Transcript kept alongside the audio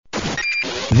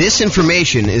This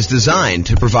information is designed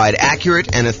to provide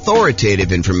accurate and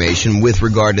authoritative information with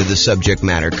regard to the subject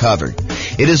matter covered.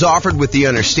 It is offered with the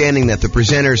understanding that the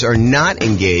presenters are not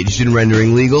engaged in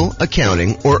rendering legal,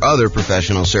 accounting, or other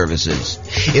professional services.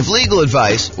 If legal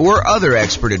advice or other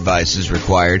expert advice is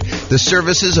required, the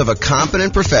services of a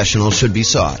competent professional should be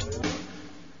sought.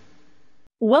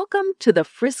 Welcome to the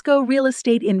Frisco Real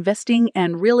Estate Investing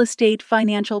and Real Estate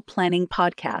Financial Planning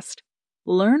Podcast.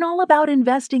 Learn all about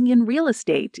investing in real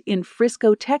estate in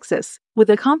Frisco, Texas, with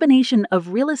a combination of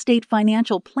real estate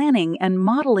financial planning and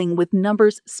modeling with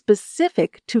numbers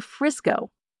specific to Frisco,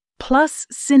 plus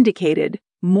syndicated,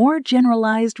 more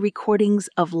generalized recordings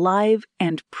of live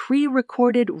and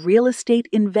pre-recorded real estate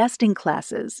investing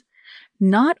classes,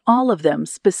 not all of them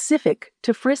specific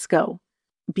to Frisco.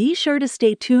 Be sure to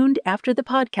stay tuned after the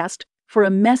podcast for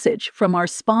a message from our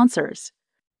sponsors.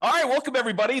 All right, welcome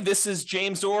everybody. This is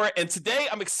James Orr, and today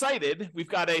I'm excited. We've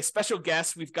got a special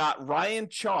guest. We've got Ryan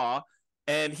Chaw,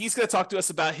 and he's going to talk to us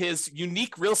about his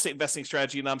unique real estate investing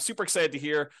strategy, and I'm super excited to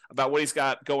hear about what he's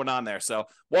got going on there. So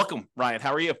welcome, Ryan.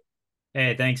 How are you?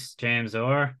 Hey, thanks, James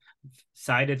Orr.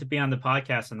 Excited to be on the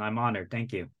podcast, and I'm honored.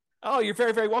 Thank you. Oh, you're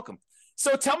very, very welcome.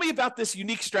 So tell me about this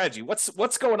unique strategy. What's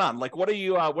going on? Like, what have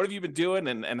you been doing,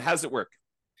 and how does it work?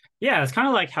 Yeah, it's kind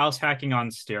of like house hacking on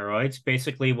steroids.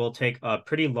 Basically, we'll take a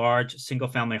pretty large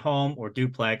single-family home or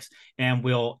duplex, and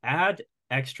we'll add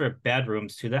extra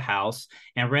bedrooms to the house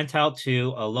and rent out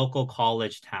to a local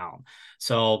college town.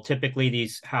 So typically,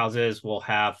 these houses will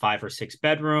have 5 or 6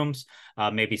 bedrooms,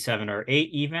 maybe 7 or 8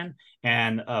 even,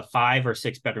 and a 5 or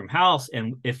 6 bedroom house.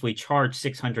 And if we charge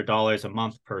 $600 a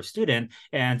month per student,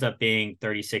 it ends up being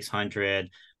 $3,600.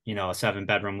 A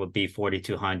 7-bedroom would be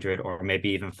 $4,200 or maybe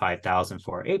even $5,000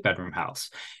 for an 8-bedroom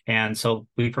house. And so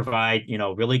we provide,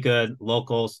 really good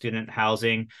local student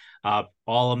housing,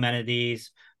 all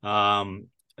amenities,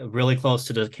 really close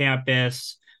to the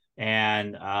campus.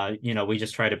 And, we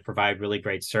just try to provide really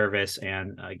great service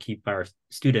and keep our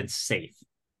students safe.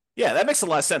 Yeah, that makes a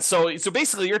lot of sense. So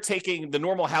basically you're taking the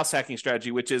normal house hacking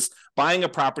strategy, which is buying a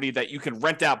property that you can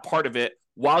rent out part of it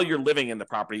while you're living in the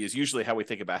property is usually how we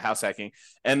think about house hacking.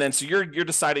 And then so you're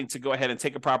deciding to go ahead and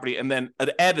take a property and then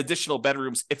add additional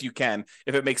bedrooms if you can,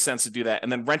 if it makes sense to do that,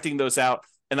 and then renting those out.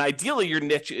 And ideally your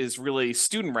niche is really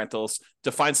student rentals,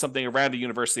 to find something around a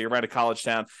university, around a college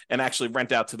town, and actually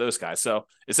rent out to those guys. So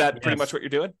is that pretty much what you're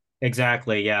doing?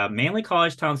 Exactly. Yeah. Mainly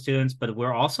college town students, but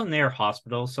we're also near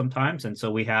hospitals sometimes. And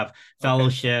so we have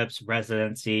fellowships,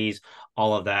 residencies,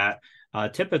 all of that.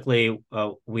 Typically,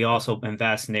 we also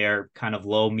invest near kind of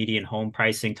low median home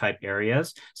pricing type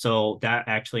areas. So that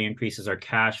actually increases our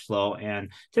cash flow. And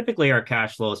typically our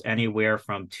cash flow is anywhere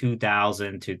from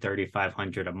 $2,000 to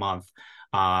 $3,500 a month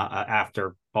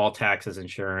after all taxes,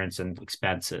 insurance, and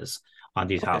expenses on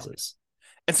these houses.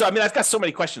 And so, I've got so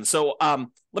many questions. So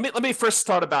let me first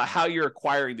start about how you're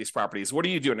acquiring these properties. What are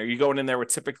you doing? Are you going in there with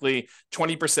typically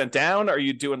 20% down? Are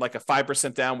you doing like a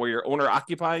 5% down where you're owner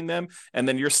occupying them and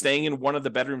then you're staying in one of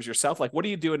the bedrooms yourself? Like, what are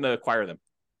you doing to acquire them?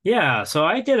 Yeah, so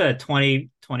I did a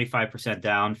 25%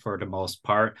 down for the most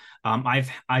part.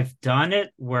 I've done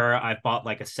it where I bought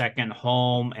like a second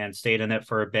home and stayed in it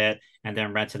for a bit and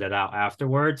then rented it out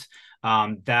afterwards.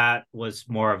 That was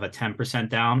more of a 10%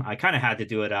 down. I kind of had to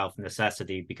do it out of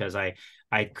necessity because I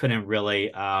couldn't really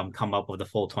come up with the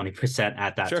full 20%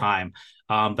 at that time.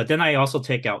 But then I also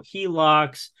take out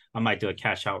HELOCs. I might do a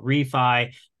cash out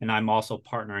refi, and I'm also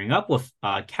partnering up with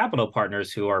capital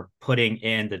partners who are putting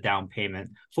in the down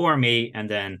payment for me. And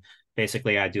then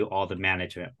basically I do all the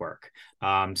management work.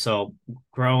 So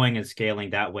growing and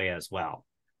scaling that way as well.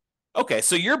 Okay,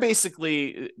 so you're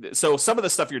basically, so some of the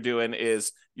stuff you're doing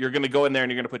is you're going to go in there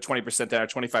and you're going to put 20% down or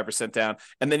 25% down,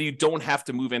 and then you don't have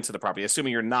to move into the property,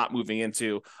 assuming you're not moving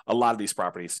into a lot of these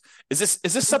properties. Is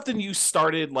this something you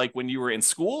started like when you were in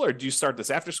school, or did you start this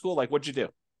after school? Like, what'd you do?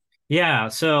 Yeah,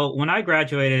 so when I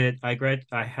graduated, I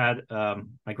graduated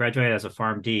as a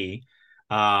PharmD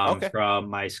from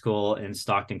my school in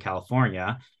Stockton,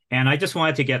 California. And I just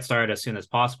wanted to get started as soon as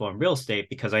possible in real estate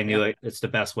because I knew it's the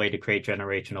best way to create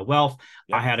generational wealth.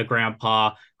 I had a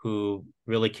grandpa who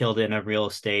really killed it in real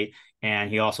estate, and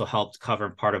he also helped cover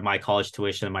part of my college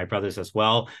tuition and my brothers as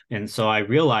well. And so I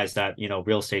realized that,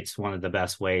 real estate's one of the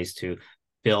best ways to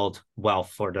build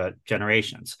wealth for the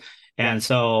generations. And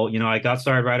so, I got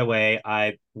started right away.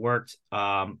 I worked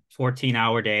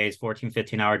 15-hour days.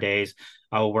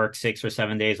 I will work 6 or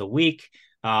 7 days a week.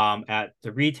 at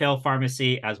the retail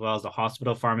pharmacy as well as the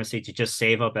hospital pharmacy to just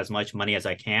save up as much money as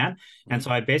I can. And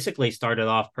so I basically started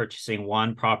off purchasing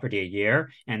one property a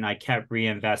year, and I kept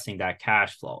reinvesting that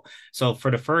cash flow. So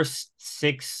for the first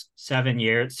 6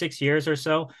 years or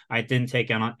so, I didn't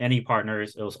take on any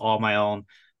partners. It was all my own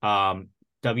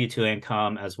W-2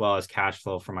 income as well as cash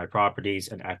flow for my properties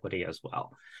and equity as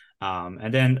well.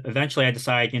 And then eventually I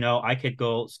decided, I could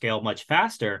go scale much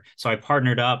faster. So I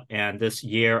partnered up, and this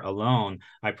year alone,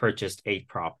 I purchased 8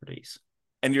 properties.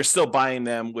 And you're still buying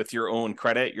them with your own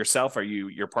credit yourself?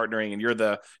 You're partnering and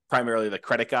you're primarily the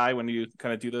credit guy when you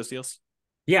kind of do those deals?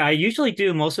 Yeah, I usually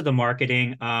do most of the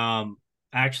marketing.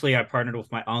 Actually, I partnered with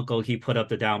my uncle. He put up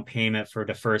the down payment for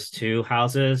the first 2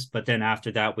 houses. But then after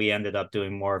that, we ended up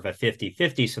doing more of a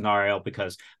 50-50 scenario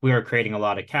because we were creating a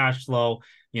lot of cash flow.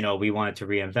 We wanted to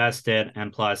reinvest it.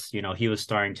 And plus, he was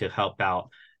starting to help out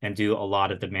and do a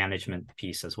lot of the management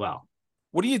piece as well.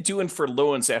 What are you doing for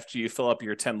loans after you fill up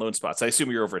your 10 loan spots? I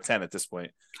assume you're over 10 at this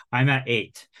point. I'm at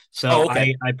 8. So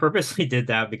okay. I purposely did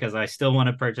that because I still want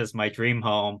to purchase my dream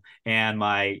home and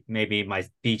maybe my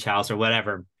beach house or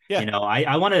whatever. Yeah.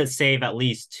 I want to save at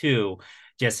least 2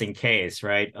 just in case,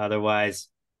 right? Otherwise,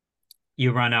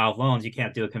 you run out of loans. You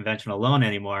can't do a conventional loan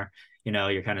anymore.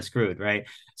 You're kind of screwed, right?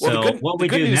 Well, so what we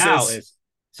do now is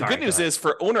the good news is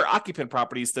for owner occupant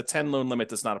properties, the 10 loan limit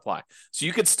does not apply. So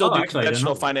you could still do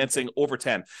conventional financing over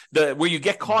 10. Where you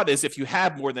get caught is if you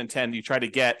have more than 10, you try to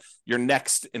get your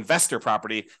next investor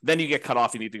property, then you get cut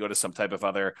off. You need to go to some type of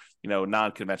other,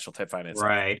 non-conventional type financing.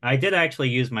 Right. I did actually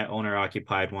use my owner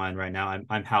occupied one right now.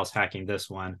 I'm house hacking this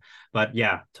one, but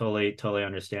yeah, totally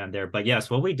understand there. But yes,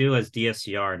 what we do is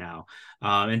DSCR now.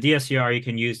 In DSCR, you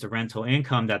can use the rental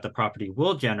income that the property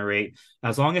will generate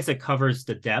as long as it covers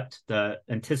the debt, the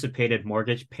anticipated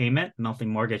mortgage payment, monthly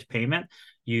mortgage payment.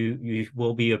 You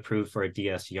will be approved for a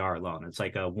DSCR loan. It's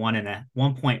like a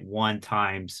 1.1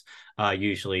 times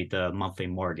usually the monthly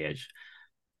mortgage.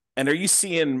 And are you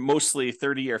seeing mostly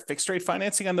 30-year fixed rate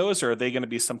financing on those, or are they going to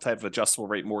be some type of adjustable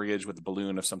rate mortgage with a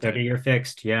balloon of some type? 30-year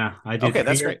fixed, yeah. I do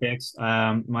 30-year fixed.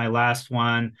 My last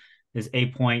one is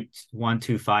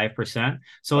 8.125%.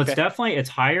 So it's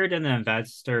higher than the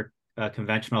investor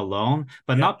conventional loan,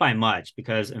 but not by much,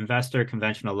 because investor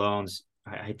conventional loans,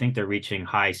 I think they're reaching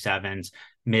high 7s,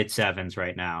 mid 7s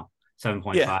right now,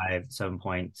 7.5,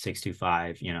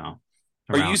 7.625,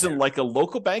 Are you using like a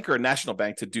local bank or a national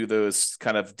bank to do those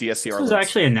kind of DSCR loans? This is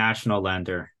actually a national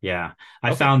lender. Yeah.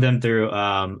 I found them through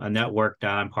a network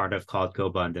that I'm part of called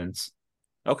GoBundance.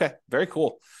 Okay, very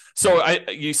cool. So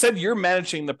you said you're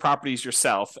managing the properties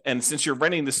yourself, and since you're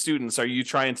renting the students, are you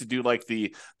trying to do like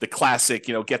the classic,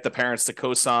 get the parents to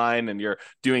co-sign, and you're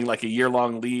doing like a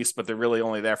year-long lease, but they're really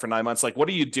only there for 9 months? Like, what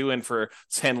are you doing for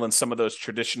handling some of those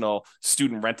traditional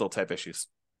student rental type issues?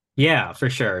 Yeah, for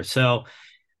sure. So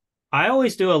I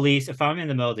always do a lease. If I'm in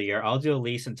the middle of the year, I'll do a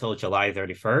lease until July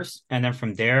 31st. And then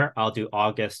from there, I'll do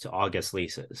August to August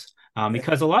leases.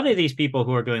 Because a lot of these people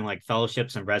who are doing like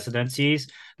fellowships and residencies,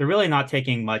 they're really not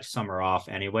taking much summer off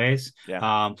anyways.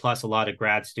 Yeah. Plus a lot of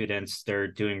grad students, they're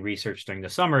doing research during the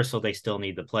summer, so they still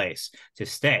need the place to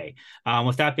stay.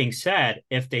 With that being said,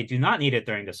 if they do not need it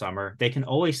during the summer, they can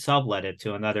always sublet it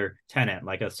to another tenant,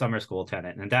 like a summer school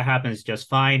tenant. And that happens just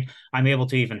fine. I'm able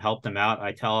to even help them out.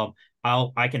 I tell them,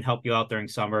 I can help you out during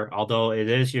summer, although it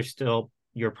is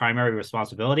your primary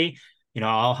responsibility.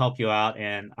 I'll help you out,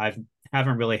 and I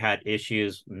haven't really had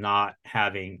issues not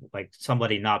having like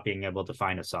somebody not being able to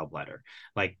find a subletter.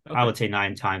 Like I would say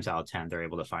 9 times out of 10, they're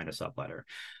able to find a subletter.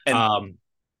 And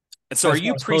so are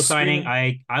you co-signing?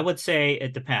 I would say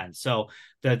it depends. So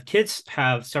the kids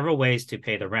have several ways to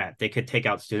pay the rent. They could take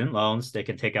out student loans. They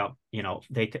can take out,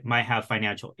 might have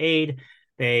financial aid.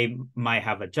 They might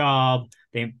have a job.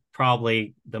 The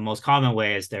most common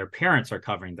way is their parents are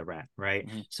covering the rent, right?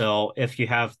 Mm-hmm. So if you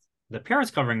have the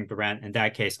parents covering the rent, in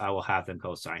that case, I will have them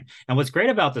co-sign. And what's great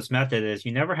about this method is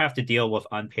you never have to deal with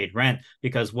unpaid rent,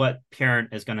 because what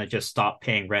parent is going to just stop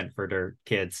paying rent for their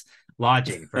kids'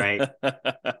 lodging, right?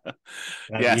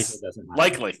 Yes,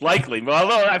 likely. Well,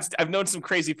 although I've known some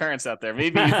crazy parents out there.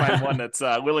 Maybe you find one that's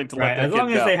willing to let their as long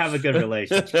kid as go. They have a good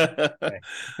relationship.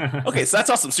 Okay, so that's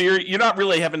awesome. So you're not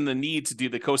really having the need to do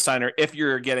the co-signer if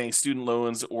you're getting student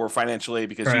loans or financial aid,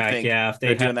 because you think if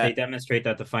they demonstrate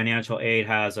that the financial aid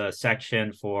has a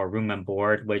section for room and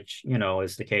board, which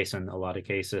is the case in a lot of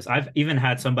cases. I've even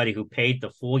had somebody who paid the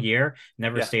full year,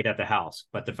 never stayed at the house,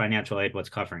 but the financial aid was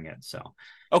covering it. So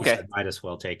said, might as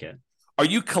well take it. Are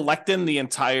you collecting the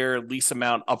entire lease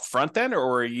amount up front then,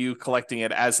 or are you collecting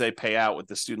it as they pay out with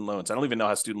the student loans? I don't even know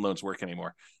how student loans work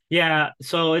anymore. Yeah,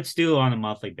 so it's due on a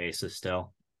monthly basis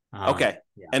still. Okay.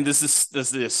 Yeah. And does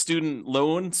the student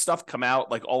loan stuff come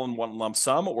out like all in one lump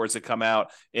sum, or does it come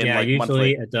out in Yeah, like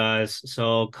usually monthly? it does.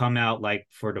 So come out like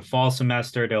for the fall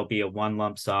semester, there'll be a one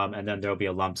lump sum, and then there'll be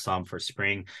a lump sum for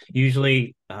spring.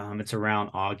 Usually, it's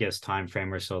around August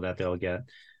timeframe or so that they'll get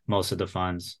most of the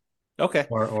funds, Okay.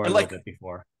 or a And little like, bit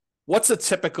before. what's a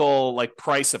typical like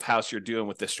price of house you're doing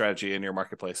with this strategy in your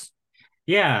marketplace?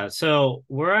 Yeah, so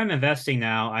where I'm investing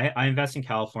now, I invest in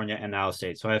California and out of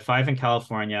state. So I have five in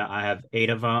California. I have eight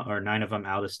of them or nine of them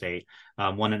out of state,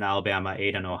 one in Alabama,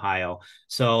 eight in Ohio.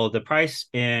 So the price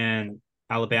in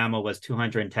Alabama was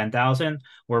 210,000.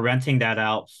 We're renting that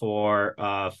out for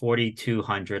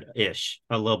 4,200 ish,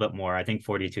 a little bit more. I think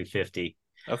 4,250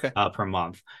 Okay. per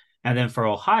month. And then for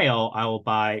Ohio, I will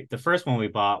buy the first one we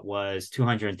bought was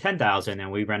 210,000,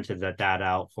 and we rented that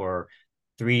out for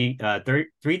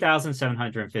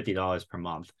 $3,750 per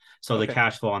month. So the Okay.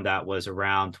 cash flow on that was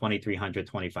around 2,300,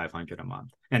 2,500 a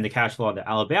month. And the cash flow on the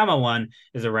Alabama one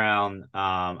is around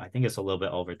I think it's a little bit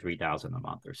over 3,000 a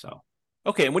month or so.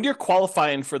 Okay. And when you're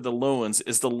qualifying for the loans,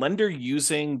 is the lender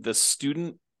using the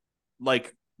student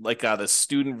the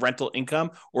student rental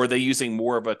income, or are they using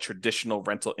more of a traditional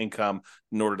rental income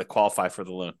in order to qualify for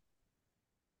the loan?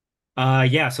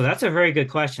 Yeah, so that's a very good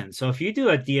question. So if you do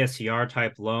a DSCR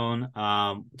type loan,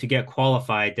 to get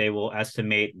qualified, they will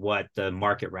estimate what the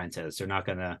market rent is. They're not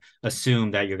going to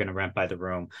assume that you're going to rent by the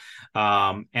room.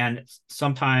 And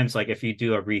sometimes, like if you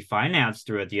do a refinance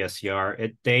through a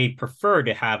DSCR, they prefer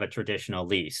to have a traditional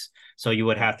lease. So you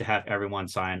would have to have everyone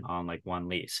sign on like one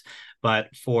lease.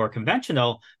 But for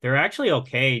conventional, they're actually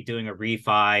okay doing a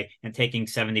refi and taking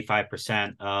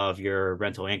 75% of your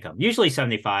rental income. Usually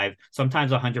 75,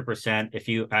 sometimes 100% if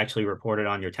you actually report it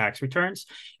on your tax returns.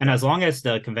 And as long as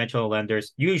the conventional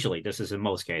lenders, usually this is in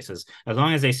most cases, as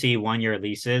long as they see 1 year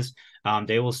leases,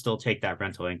 they will still take that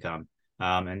rental income.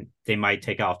 And they might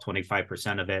take off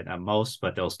 25% of it at most,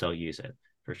 but they'll still use it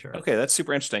for sure. Okay, that's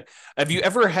super interesting. Have you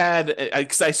ever had,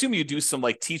 because I assume you do some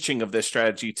like teaching of this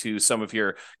strategy to some of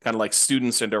your kind of like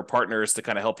students and or partners to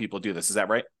kind of help people do this. Is that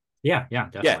right? Yeah, Yeah.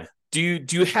 definitely. Do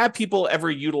you have people ever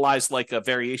utilize like a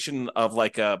variation of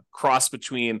like a cross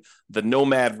between the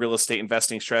nomad real estate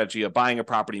investing strategy of buying a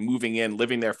property, moving in,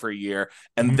 living there for a year,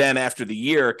 and Mhm. then after the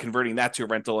year converting that to a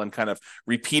rental and kind of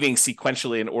repeating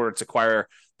sequentially in order to acquire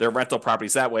their rental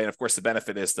properties that way? And of course, the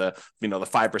benefit is the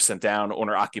 5% down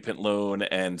owner occupant loan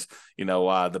and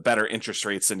the better interest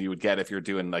rates than you would get if you're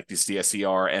doing like these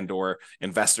DSCR and or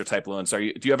investor type loans. Do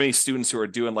you have any students who are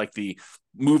doing like the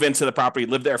move into the property,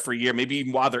 live there for a year, maybe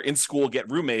even while they're in school, get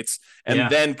roommates, and Yeah.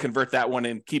 then convert that one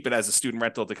and keep it as a student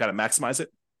rental to kind of maximize it?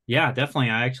 Yeah,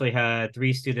 definitely. I actually had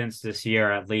three students this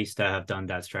year at least that have done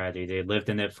that strategy. They lived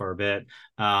in it for a bit,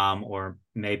 or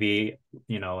maybe,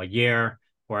 a year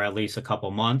or at least a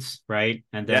couple months, right?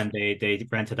 And Yeah. then they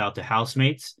rented out to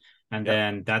housemates, and Yep.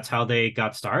 then that's how they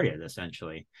got started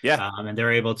essentially. Yeah. And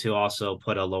they're able to also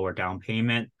put a lower down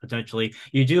payment potentially.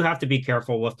 You do have to be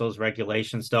careful with those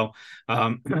regulations, though.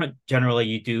 Um, Generally,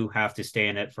 you do have to stay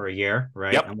in it for a year,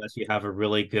 right? Yep. Unless you have a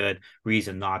really good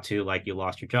reason not to, like you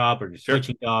lost your job or you're Sure.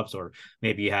 switching jobs, or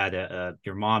maybe you had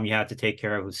your mom you had to take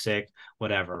care of who's sick,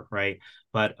 whatever, right?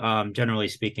 But generally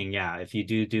speaking, yeah, if you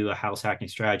do a house hacking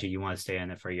strategy, you want to stay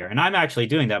in it for a year. And I'm actually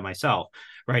doing that myself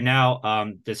right now.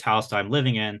 This house that I'm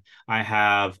living in, I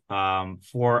have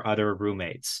four other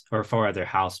roommates or four other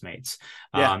housemates,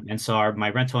 Yeah. and so my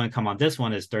rental income on this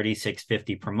one is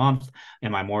 3,650 per month,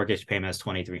 and my mortgage payment is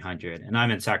 2,300, and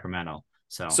I'm in Sacramento.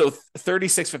 So So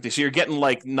 3650. So you're getting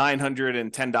like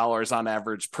 $910 on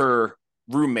average per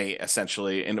roommate,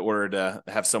 essentially, in order to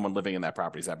have someone living in that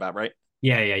property. Is that about right?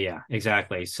 yeah,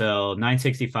 exactly. So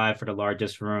 965 for the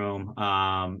largest room,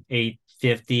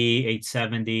 850,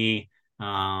 870,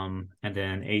 and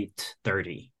then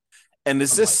 830. And is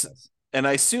Something like this this. and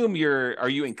I assume are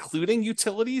you including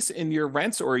utilities in your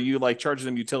rents, or are you like charging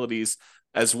them utilities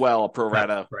as well, pro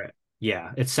rata? Separate.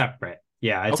 Yeah, it's separate.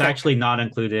 Yeah, it's Okay. actually not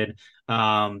included.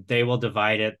 They will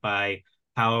divide it by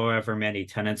however many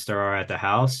tenants there are at the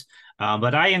house.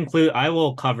 But I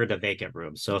will cover the vacant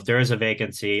room. So if there is a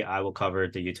vacancy, I will cover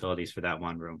the utilities for that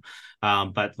one room.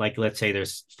 But like, let's say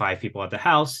there's five people at the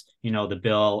house, the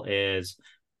bill is,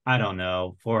 I don't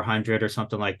know, 400 or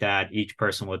something like that. Each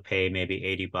person would pay maybe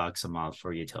 $80 a month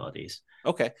for utilities.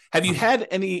 Okay. Have you Um, had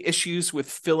any issues with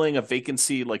filling a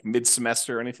vacancy like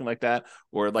mid-semester or anything like that?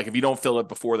 Or like if you don't fill it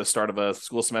before the start of a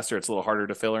school semester, it's a little harder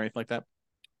to fill or anything like that?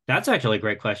 That's actually a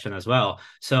great question as well.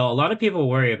 So a lot of people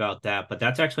worry about that, but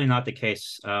that's actually not the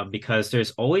case, because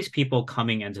there's always people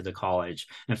coming into the college.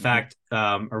 In Mhm. fact,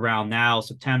 around now,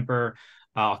 September,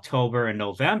 October and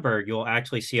November, you'll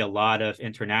actually see a lot of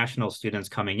international students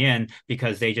coming in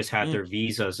because they just had their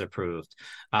visas approved.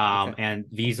 Okay. And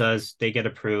visas, they get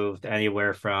approved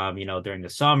anywhere from, during the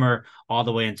summer all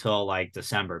the way until like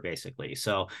December, basically.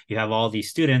 So you have all these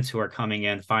students who are coming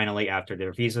in finally after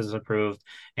their visas approved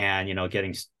and,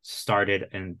 getting started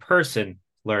in person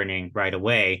learning right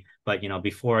away. But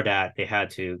before that, they had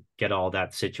to get all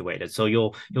that situated. So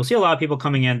you'll see a lot of people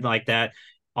coming in like that.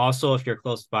 Also, if you're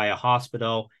close by a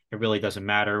hospital, it really doesn't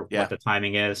matter what the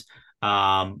timing is.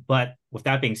 But with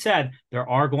that being said, there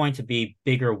are going to be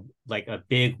like a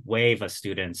big wave of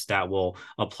students that will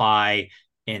apply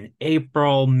in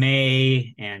April,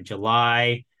 May, and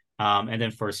July. And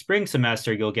then for spring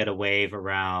semester, you'll get a wave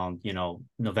around,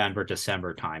 November,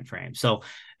 December timeframe. So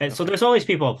there's always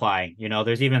people applying.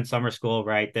 There's even summer school,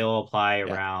 right? They'll apply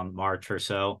around March or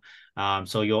so.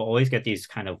 So you'll always get these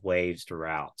kind of waves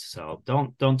throughout. So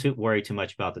don't worry too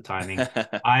much about the timing.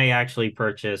 I actually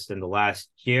purchased in the last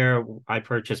year, I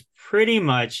purchased pretty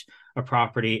much a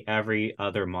property every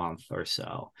other month or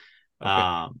so.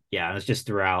 Okay. It was just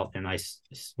throughout, and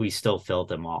we still filled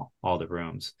them all the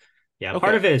rooms. Yeah, Okay.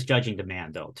 part of it is judging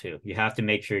demand though too. You have to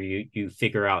make sure you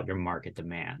figure out your market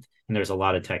demand, and there's a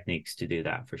lot of techniques to do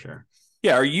that for sure.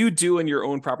 Yeah. Are you doing your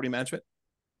own property management?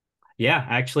 Yeah,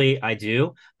 actually, I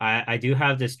do. I do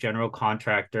have this general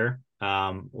contractor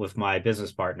with my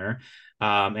business partner,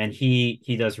 and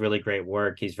he does really great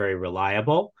work. He's very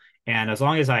reliable, and as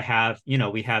long as I have,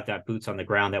 we have that boots on the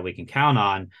ground that we can count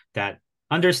on, that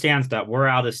understands that we're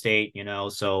out of state,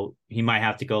 so he might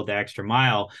have to go the extra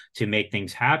mile to make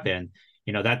things happen.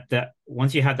 That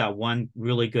once you have that one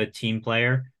really good team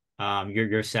player,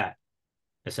 you're set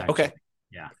essentially. Okay.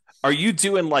 Yeah. Are you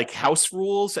doing like house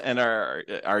rules, and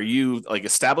are you like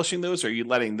establishing those? Or are you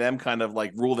letting them kind of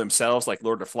like rule themselves, like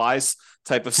Lord of the Flies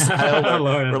type of style,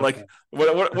 or like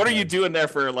what are you doing there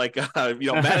for like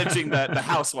managing the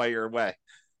house while you're away?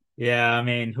 Yeah, I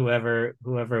mean, whoever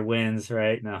wins,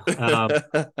 right? No.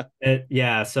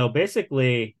 Yeah, so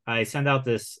basically I send out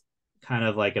this kind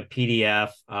of like a PDF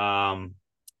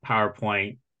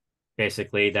PowerPoint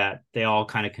basically that they all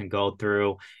kind of can go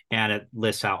through, and it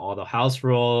lists out all the house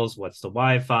rules, what's the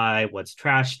Wi-Fi, what's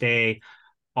trash day,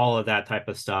 all of that type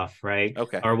of stuff, right?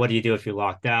 Okay. Or what do you do if you're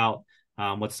locked out?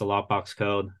 What's the lockbox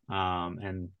code?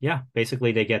 And yeah,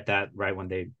 basically they get that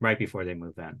right before they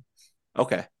move in.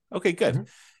 Okay. Okay, good. Mm-hmm.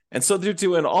 And so they're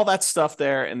doing all that stuff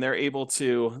there, and they're able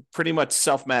to pretty much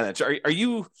self-manage. Are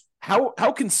you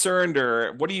how concerned,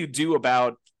 or what do you do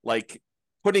about like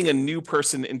putting a new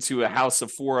person into a house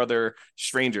of four other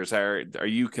strangers? Are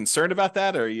you concerned about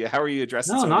that, or how are you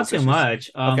addressing No, some of not those too issues? much.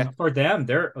 Okay. For them,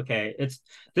 they're okay.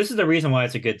 This is the reason why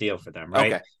it's a good deal for them,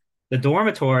 right? Okay. The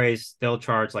dormitories, they'll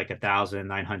charge like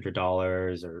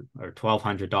 $1,900 or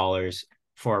 $1,200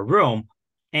 for a room,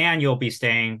 and you'll be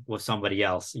staying with somebody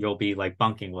else. You'll be like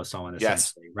bunking with someone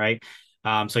Yes. essentially, right?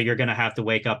 So you're gonna have to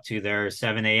wake up to their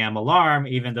 7 a.m. alarm,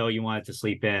 even though you wanted to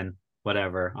sleep in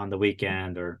whatever on the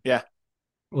weekend or Yeah.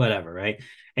 whatever, right?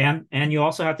 And you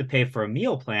also have to pay for a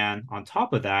meal plan on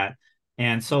top of that.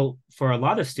 And so for a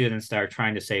lot of students that are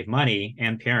trying to save money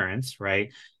and parents,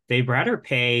 right, they'd rather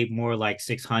pay more like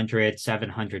 $600,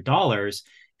 $700,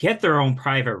 get their own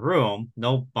private room,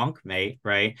 no bunkmate,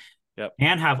 right? Yep.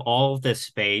 And have all of this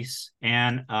space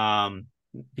and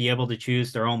be able to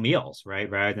choose their own meals, right?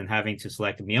 Rather than having to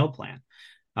select a meal plan.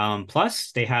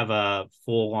 Plus, they have a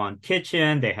full-on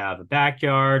kitchen, they have a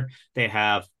backyard, they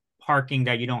have parking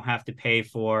that you don't have to pay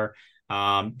for.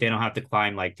 They don't have to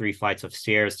climb like 3 flights of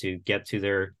stairs to get to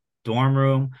their dorm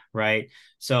room, right?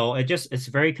 So it's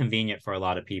very convenient for a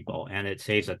lot of people, and it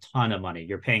saves a ton of money.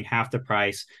 You're paying half the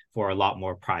price for a lot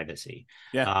more privacy.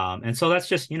 Yeah. And so that's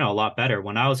just, a lot better.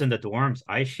 When I was in the dorms,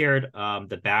 I shared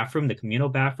the communal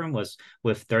bathroom was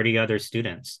with 30 other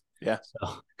students. Yeah.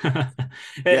 So it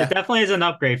definitely is an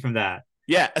upgrade from that.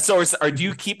 Yeah. So do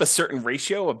you keep a certain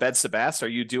ratio of beds to baths? Are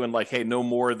you doing like, hey, no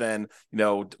more than,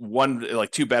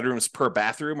 like 2 bedrooms per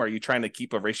bathroom? Are you trying to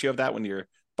keep a ratio of that when you're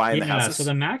buying the houses? So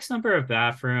the max number of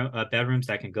bedrooms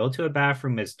that can go to a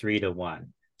bathroom is 3-to-1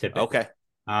 typically. Okay.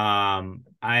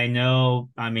 I know,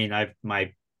 I mean,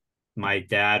 my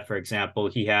dad, for example,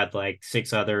 he had like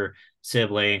 5 other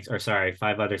siblings,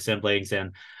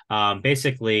 and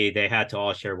basically they had to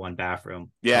all share one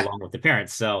bathroom along with the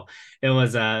parents. So it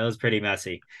was pretty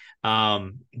messy.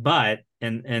 But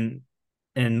in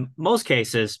most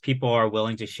cases, people are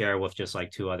willing to share with just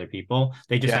like 2 other people.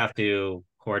 They just have to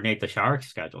coordinate the shower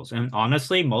schedules. And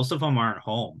honestly, most of them aren't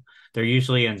home. They're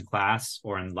usually in class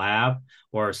or in lab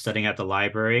or studying at the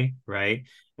library, right?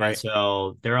 Right. And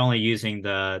so they're only using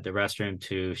the restroom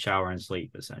to shower and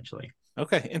sleep, essentially.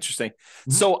 Okay, interesting.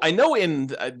 Mhm. So I know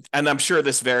and I'm sure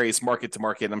this varies market to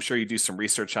market. I'm sure you do some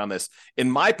research on this. In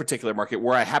my particular market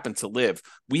where I happen to live,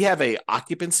 we have a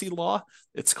occupancy law.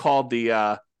 It's called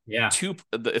Yeah.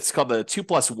 it's called the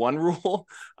 2+1 rule.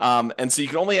 And so you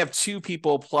can only have two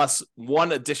people plus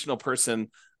one additional person,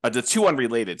 the two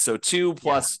unrelated. So two Yeah.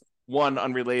 plus one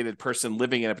unrelated person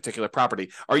living in a particular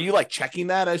property. Are you like checking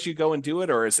that as you go and do it,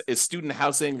 or is student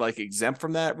housing like exempt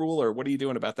from that rule, or what are you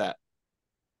doing about that?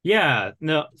 Yeah,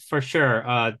 no, for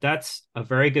sure. That's a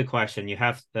very good question.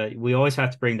 We always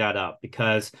have to bring that up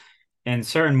because in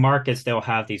certain markets, they'll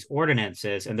have these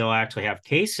ordinances and they'll actually have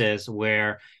cases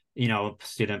where,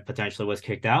 student potentially was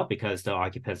kicked out because the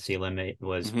occupancy limit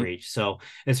was Mm-hmm. breached. So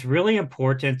it's really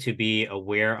important to be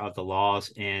aware of the laws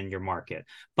in your market.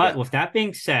 But Yeah. with that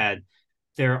being said,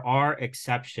 there are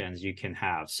exceptions you can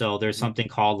have. So there's Mm-hmm. something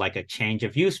called like a change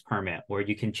of use permit, where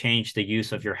you can change the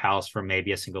use of your house from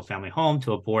maybe a single family home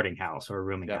to a boarding house or a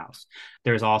rooming Yep. house.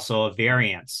 There's also a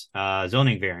variance,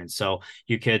 zoning variance. So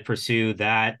you could pursue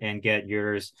that and get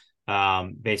yours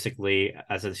basically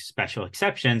as a special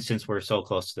exception, since we're so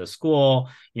close to the school,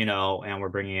 and we're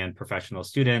bringing in professional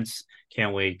students.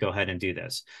 Can we go ahead and do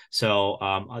this? So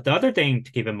the other thing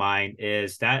to keep in mind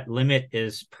is that limit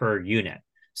is per unit.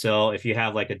 So if you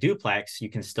have like a duplex, you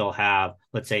can still have,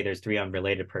 let's say there's 3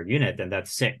 unrelated per unit, then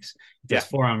that's 6. If Yeah. there's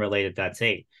 4 unrelated, that's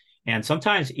 8. And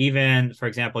sometimes even, for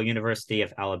example, University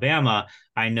of Alabama,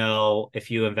 I know if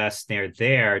you invest near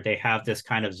there, they have this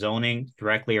kind of zoning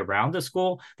directly around the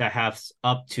school that has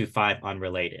up to 5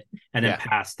 unrelated. And then Yeah.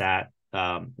 past that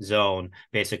zone,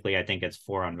 basically, I think it's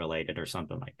 4 unrelated or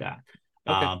something like that.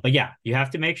 Okay. But yeah, you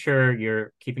have to make sure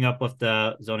you're keeping up with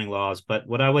the zoning laws. But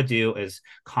what I would do is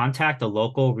contact a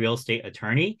local real estate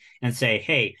attorney and say,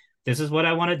 hey, this is what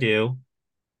I want to do.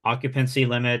 Occupancy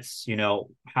limits,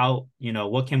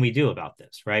 what can we do about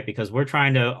this? Right. Because we're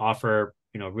trying to offer,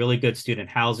 really good student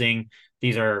housing.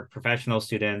 These are professional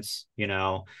students,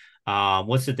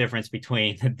 what's the difference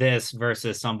between this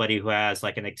versus somebody who has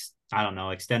like I don't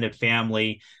know, extended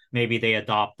family? Maybe they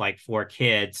adopt like 4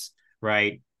 kids,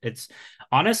 right? It's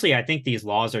honestly, I think these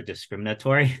laws are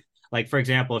discriminatory. Like, for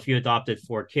example, if you adopted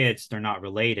 4 kids, they're not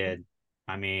related.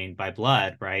 I mean, by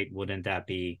blood, right? Wouldn't that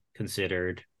be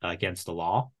considered against the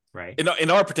law, right? In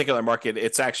our particular market,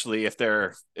 it's actually if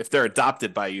they're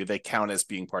adopted by you, they count as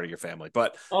being part of your family.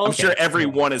 But Oh, I'm sure okay, cool.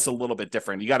 everyone is a little bit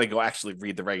different. You got to go actually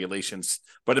read the regulations.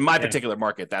 But in my Yeah, particular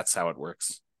market, that's how it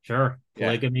works. sure. Yeah.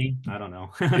 Polygamy, I don't know.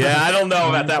 Yeah, I don't know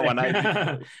about that Honestly.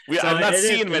 one. So I'm not it is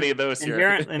seeing many of those here.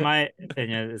 inherent, in my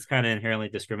opinion, it's kind of inherently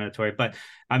discriminatory. But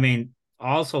I mean,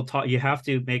 also you have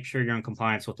to make sure you're in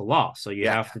compliance with the law. So you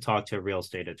Yeah. have to talk to a real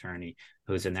estate attorney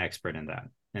who's an expert in that.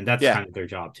 And that's Yeah. kind of their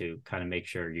job to kind of make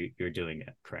sure you're doing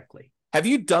it correctly. Have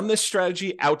you done this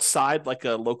strategy outside like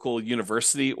a local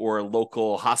university or a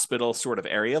local hospital sort of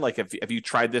area? Like have you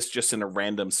tried this just in a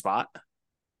random spot?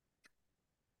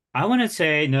 I wouldn't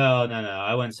say no, no, no.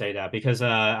 I wouldn't say that because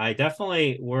I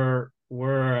definitely we're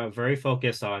very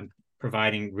focused on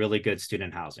providing really good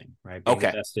student housing, right? Being the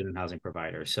Okay. best student housing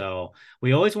provider. So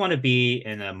we always want to be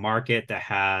in a market that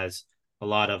has a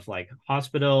lot of like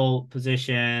hospital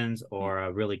positions or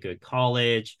a really good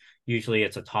college. Usually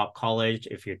it's a top college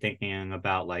if you're thinking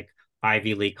about like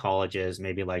Ivy League colleges,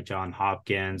 maybe like John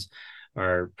Hopkins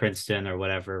or Princeton or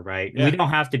whatever, right? We Yeah. don't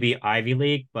have to be Ivy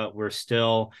League, but we're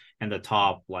still in the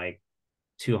top like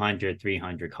 200,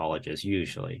 300 colleges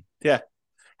usually. Yeah.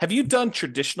 Have you done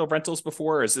traditional rentals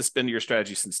before, or has this been your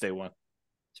strategy since day one?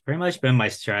 It's pretty much been my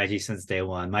strategy since day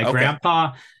one. My Okay.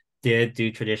 grandpa did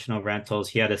do traditional rentals.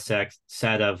 He had a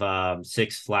set of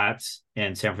 6 flats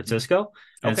in San Francisco.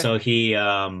 And Okay. so he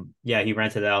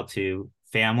rented out to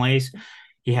families.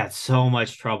 He had so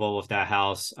much trouble with that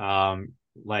house.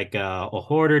 Like a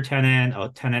hoarder tenant, a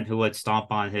tenant who would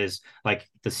stomp on his like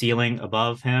the ceiling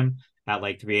above him at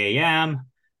like 3 a.m.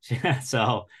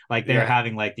 So like they're Yeah.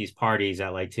 having like these parties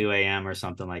at like 2 a.m. or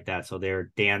something like that. So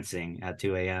they're dancing at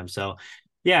 2 a.m. So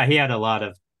yeah, he had a lot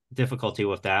of difficulty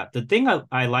with that. The thing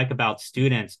I like about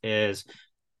students is,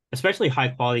 especially high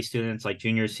quality students like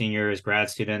juniors, seniors, grad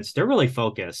students, they're really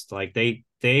focused. Like they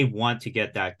want to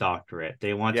get that doctorate.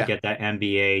 They want to Yeah. get that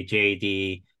MBA,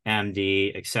 JD,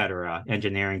 MD, etc.,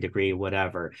 engineering degree,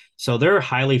 whatever. So they're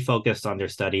highly focused on their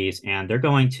studies and they're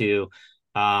going to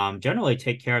generally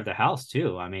take care of the house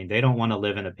too. I mean, they don't want to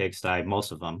live in a pigsty,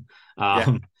 most of them. Yeah.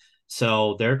 Um,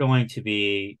 so they're going to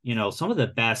be, some of the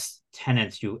best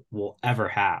tenants you will ever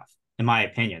have, in my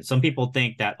opinion. Some people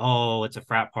think that, oh, it's a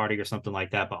frat party or something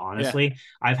like that. But Yeah. honestly,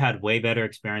 I've had way better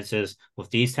experiences with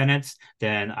these tenants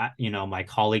than my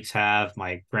colleagues have,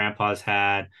 my grandpa's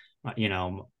had,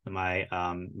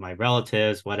 my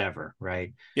relatives, whatever,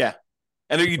 right? Yeah.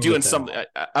 And are you with doing them some?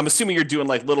 all. I'm assuming you're doing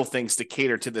like little things to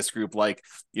cater to this group, like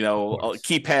Of course.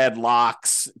 keypad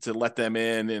locks to let them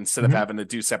in instead of Mhm. having to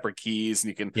do separate keys, and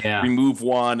you can Yeah. remove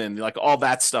one, and like all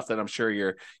that stuff that I'm sure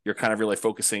you're kind of really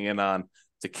focusing in on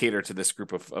to cater to this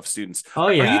group of students. Oh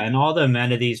Are yeah, you and all the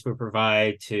amenities we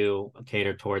provide to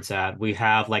cater towards that. We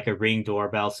have like a Ring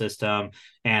doorbell system,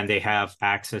 and they have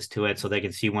access to it so they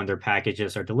can see when their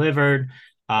packages are delivered.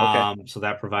 okay? So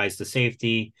that provides the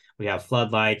safety. We have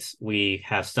floodlights. We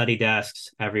have study desks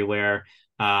everywhere.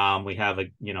 We have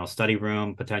a study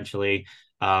room potentially.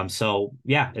 So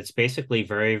yeah, it's basically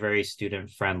very, very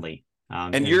student friendly,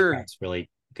 And and attracts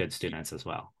really good students as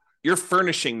well. you're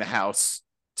furnishing the house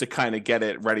to kind of get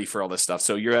it ready for all this stuff.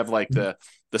 So you have like the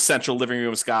central living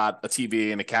room's got a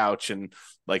TV and a couch and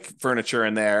like furniture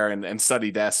in there and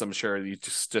study desks. I'm sure you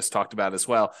just talked about as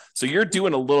well. So you're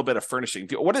doing a little bit of furnishing.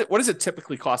 What does it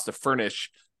typically cost to furnish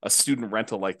a student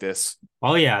rental like this?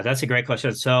 Oh yeah, that's a great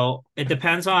question. So it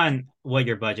depends on what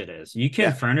your budget is. You can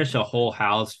Yeah. furnish a whole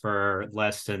house for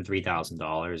less than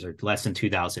 $3,000 or less than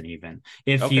 2,000 even.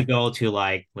 If you Okay. go to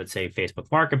like, let's say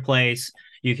Facebook Marketplace,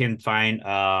 you can find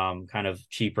kind of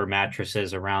cheaper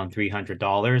mattresses around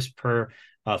 $300 per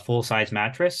full size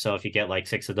mattress. So if you get like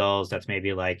six of those, that's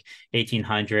maybe like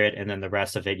 1,800, and then the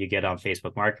rest of it you get on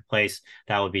Facebook Marketplace,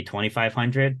 that would be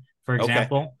 2,500, for Okay.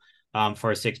 example,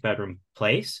 for a six-bedroom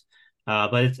place.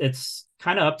 But it's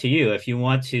kind of up to you if you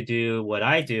want to do what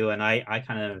I do, and I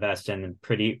kind of invest in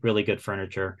pretty really good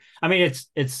furniture. I mean,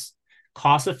 it's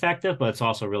cost effective, but it's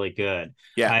also really good.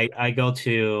 Yeah. I go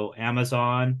to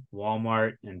Amazon,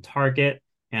 Walmart, and Target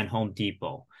and Home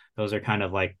Depot. Those are kind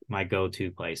of like my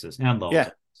go-to places, and Lowe's Yeah.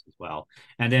 as well.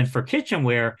 And then for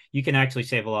kitchenware, you can actually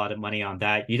save a lot of money on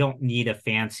that. You don't need a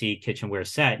fancy kitchenware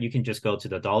set. You can just go to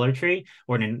the Dollar Tree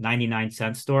or the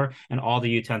 99-cent store, and all the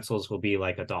utensils will be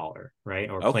like $1, right?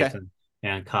 Or plates Okay.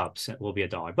 and cups will be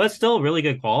 $1. But it's still really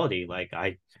good quality. Like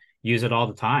I use it all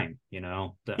the time,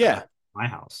 Yeah. my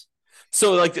house.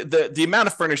 So like the amount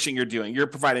of furnishing you're doing, you're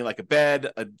providing like a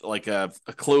bed, like a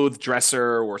clothes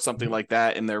dresser or something Mhm. like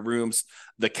that in their rooms,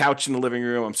 the couch in the living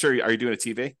room. I'm sure. Are you doing a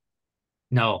TV?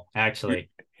 No, You're, actually,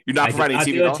 you're not I do providing not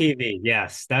TV do at a all. TV.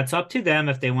 Yes, that's up to them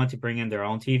if they want to bring in their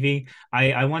own TV.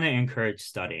 I want to encourage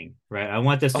studying, right? I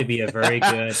want this to Oh. be a very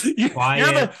good, you're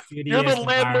quiet, you're the studious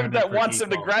landlord environment that for wants them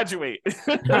to people. graduate.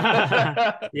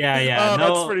 Yeah. Oh, that's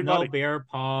No, pretty no funny. beer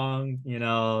pong.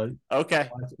 Okay.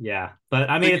 Yeah. But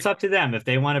I So mean, it's up to them. If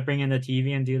they want to bring in the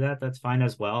TV and do that, that's fine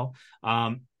as well.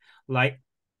 Like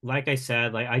like I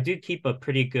said, like I do keep a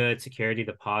pretty good security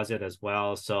deposit as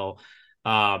well. So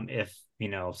if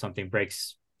something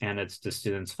breaks and it's the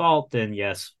student's fault, then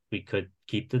yes, we could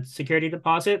keep the security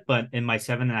deposit. But in my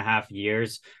 7.5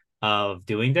 years of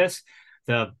doing this,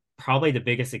 the probably the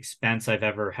biggest expense I've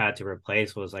ever had to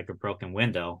replace was like a broken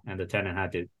window, and the tenant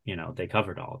had to, they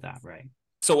covered all of that, right?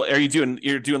 so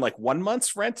you're doing like 1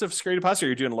 month's rent of security deposit, or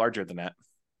you're doing larger than that?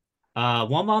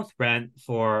 1 month rent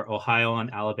for Ohio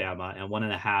and Alabama, and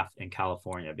 1.5 in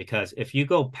California. Because if you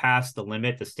go past the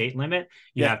limit, the state limit,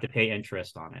 you Yeah. have to pay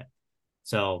interest on it.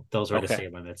 So those are the Okay.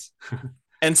 state limits.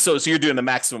 And so you're doing the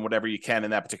maximum whatever you can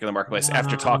in that particular marketplace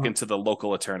after Uh, talking to the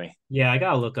local attorney. yeah, I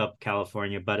gotta look up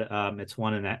California, but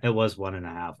it was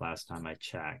 1.5 last time I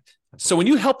checked, I So when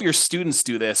believe. you help your students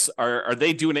do this, are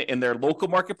they doing it in their local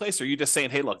marketplace? Or are you just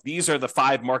saying, hey, look, these are the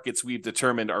 5 markets we've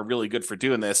determined are really good for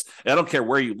doing this. And I don't care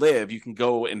where you live, you can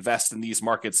go invest in these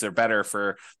markets. They're better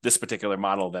for this particular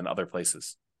model than other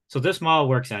places. So this model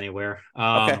works anywhere.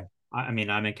 Okay. I mean,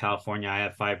 I'm in California. I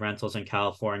have 5 rentals in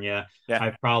California. Yeah.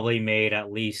 I've probably made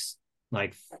at least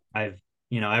like I've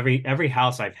every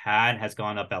house I've had has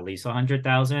gone up at least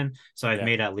 100,000. So I've Yeah.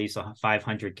 made at least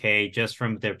 500K just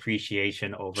from the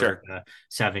appreciation over Sure. the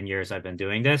 7 years I've been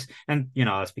doing this. And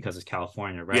that's because it's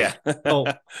California, right? Yeah. So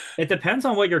it depends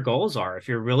on what your goals are. If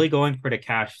you're really going for the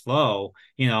cash flow,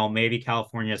 maybe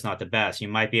California is not the best. You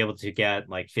might be able to get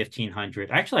like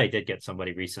 1,500. Actually, I did get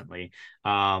somebody recently,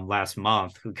 last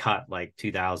month, who got like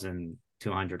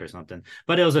 2,200 or something,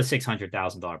 but it was a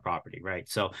 $600,000 property, right?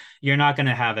 So you're not going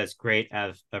to have as great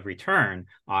of a return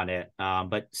on it.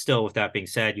 But still, with that being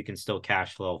said, you can still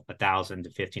cash flow 1,000 to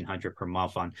 1,500 per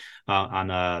month on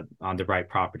the right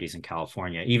properties in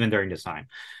California, even during this time.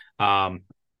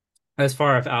 As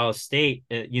far as out of state,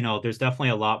 there's definitely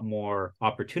a lot more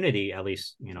opportunity, at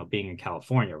least, being in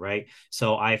California, right?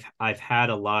 So I've had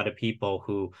a lot of people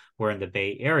who were in the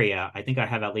Bay Area. I think I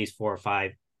have at least 4 or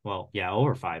 5, well, yeah,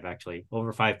 over 5 actually,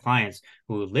 over 5 clients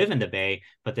who live in the Bay,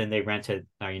 but then they rented,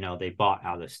 they bought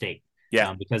out of state.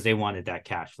 Yeah. Because they wanted that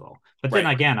cash flow. But then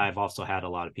Right. again, I've also had a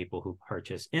lot of people who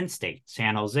purchase in state,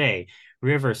 San Jose,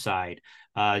 Riverside,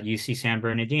 UC San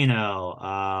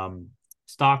Bernardino,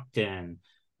 Stockton,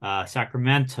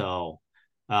 Sacramento,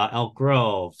 Elk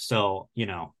Grove. So,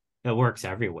 it works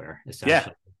everywhere, Yeah.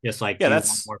 essentially. Just like, Yeah, do you want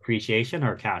that's more appreciation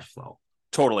or cash flow?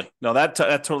 totally. No, that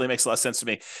totally makes a lot of sense to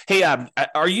me. Hey,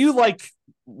 are you like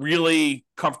really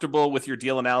comfortable with your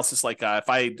deal analysis? Like, if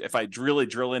I really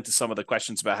drill into some of the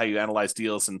questions about how you analyze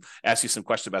deals and ask you some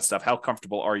questions about stuff, how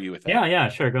comfortable are you with that? Yeah,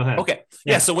 sure. Go ahead. Okay.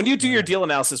 Yeah. Yeah. So when you do Go your ahead. deal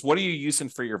analysis, what are you using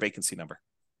for your vacancy number?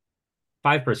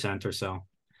 5% or so.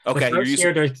 The Okay, you're first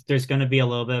using year there's going to be a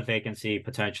little bit of vacancy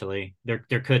potentially. There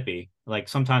could be. Like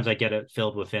sometimes I get it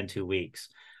filled within 2 weeks,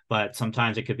 but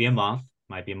sometimes it could be a month,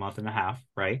 might be a month and a half,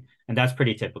 right? And that's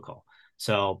pretty typical.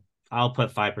 So I'll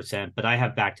put 5%, but I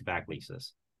have back-to-back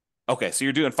leases. Okay, so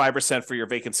you're doing 5% for your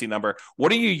vacancy number.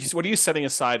 What are you setting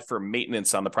aside for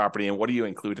maintenance on the property, and what do you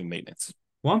include in maintenance?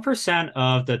 1%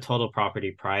 of the total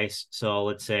property price. So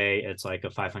let's say it's like a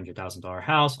 $500,000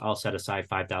 house. I'll set aside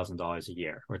 $5,000 a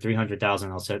year, or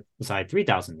 300,000. I'll set aside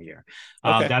 3,000 a year.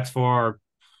 Okay. That's for,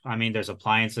 I mean, there's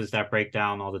appliances that break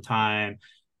down all the time.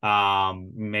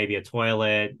 Maybe a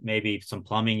toilet, maybe some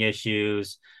plumbing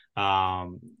issues.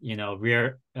 Every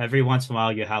once in a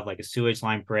while you have like a sewage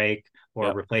line break, or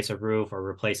Yep. replace a roof, or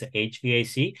replace a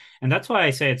HVAC. And that's why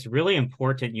I say it's really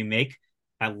important you make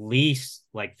at least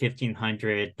like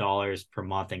 $1,500 per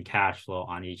month in cash flow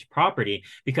on each property.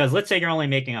 Because let's say you're only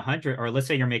making 100, or let's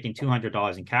say you're making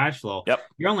 $200 in cash flow, Yep.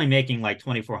 you're only making like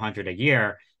 2,400 a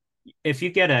year. If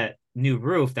you get a new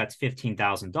roof that's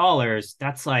 $15,000,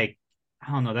 that's like,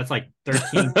 I don't know, that's like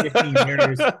 13, 15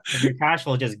 years of your cash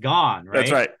flow just gone,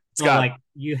 That's right? right. It's So gone. like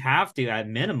you have to at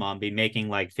minimum be making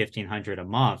like 1,500 a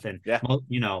month, and Yeah.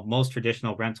 most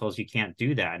traditional rentals you can't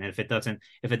do that. And if it doesn't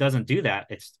do that,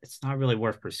 it's not really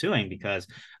worth pursuing, because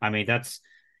I mean that's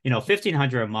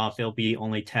 1,500 a month, it'll be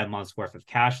only 10 months worth of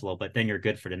cash flow, but then you're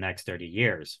good for the next 30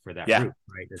 years for that Yeah. roof,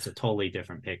 right? It's a totally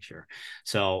different picture.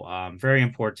 So very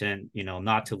important,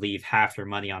 not to leave half your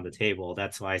money on the table.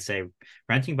 That's why I say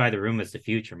renting by the room is the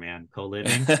future, man.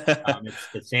 Co-living,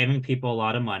 it's saving people a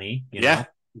lot of money, Yeah.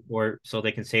 or so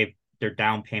they can save their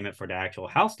down payment for the actual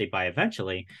house they buy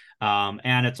eventually.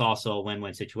 And it's also a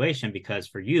win-win situation, because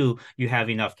for you have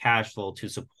enough cash flow to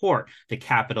support the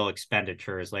capital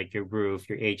expenditures like your roof,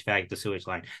 your HVAC, the sewage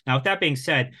line. Now, with that being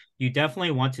said, you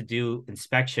definitely want to do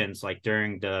inspections like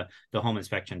during the home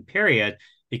inspection period,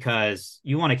 because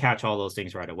you want to catch all those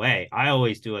things right away. I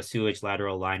always do a sewage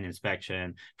lateral line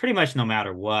inspection pretty much no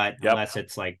matter what, Yep. unless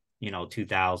it's like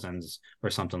 2000s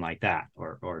or something like that,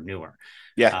 or newer.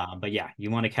 Yeah. But yeah, you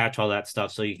want to catch all that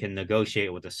stuff so you can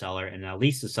negotiate with the seller, and at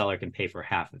least the seller can pay for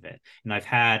half of it. And I've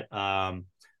had a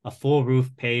full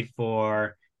roof paid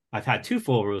for. I've had 2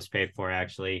 full roofs paid for,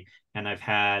 actually, and I've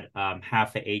had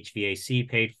half the HVAC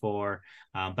paid for.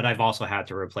 But I've also had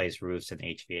to replace roofs and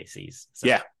HVACs. So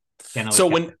Yeah. can't always So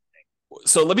get when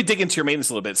So let me dig into your maintenance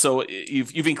a little bit. So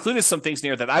you've included some things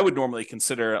here that I would normally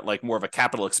consider like more of a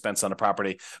capital expense on a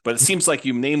property, but it seems like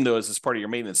you named those as part of your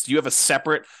maintenance. Do you have a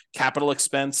separate capital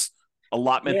expense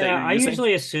allotment that Yeah, you're I using?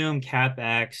 usually assume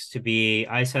CapEx to be,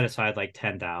 I set aside like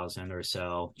 10,000 or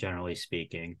so, generally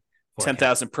speaking, for cap.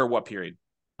 10,000 per what period?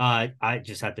 I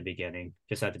just at the beginning,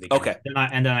 Okay.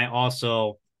 and then I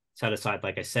also set aside,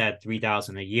 like I said,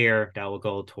 3,000 a year that will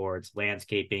go towards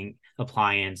landscaping,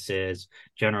 appliances,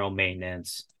 general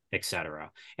maintenance, etc.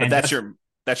 But And that's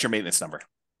your maintenance number.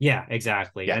 yeah,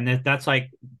 exactly. Yeah. And that's like,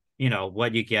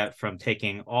 what you get from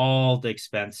taking all the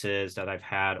expenses that I've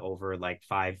had over like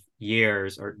 5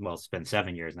 years, or well, it's been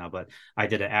 7 years now, but I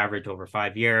did an average over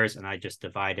 5 years, and I just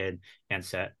divided and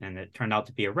set, and it turned out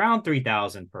to be around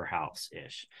 3,000 per house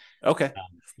ish. Okay.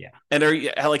 Yeah. And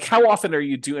how often are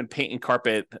you doing paint and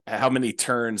carpet? How many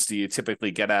turns do you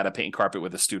typically get out of paint and carpet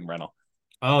with a student rental?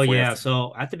 Oh Before you yeah. have to-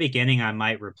 So at the beginning, I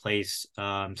might replace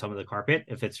some of the carpet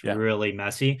if it's Yeah. really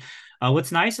messy.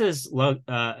 What's nice is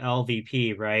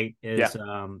LVP, right? Yeah. Is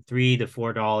 $3 to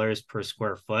 $4 per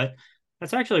square foot.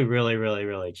 That's actually really, really,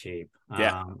 really cheap.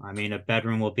 Yeah. I mean, a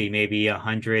bedroom will be maybe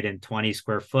 120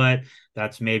 square foot.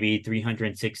 That's maybe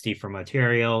 360 for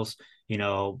materials.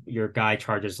 Your guy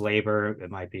charges labor. It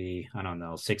might be, I don't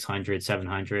know, 600,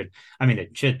 700. I mean,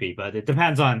 it should be, but it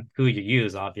depends on who you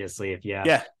use, obviously. If you have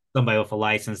Yeah. somebody with a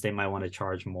license, they might want to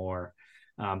charge more.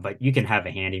 But you can have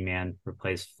a handyman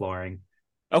replace flooring.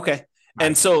 Okay.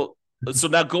 And so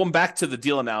now going back to the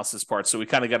deal analysis part, so we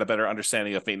kind of got a better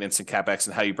understanding of maintenance and CapEx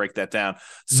and how you break that down.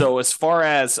 So as far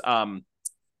as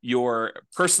your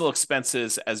personal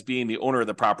expenses as being the owner of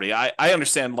the property, I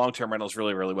understand long-term rentals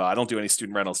really, really well. I don't do any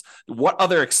student rentals. What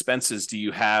other expenses do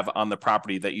you have on the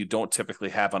property that you don't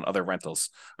typically have on other rentals?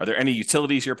 Are there any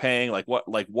utilities you're paying? Like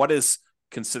what is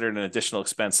considered an additional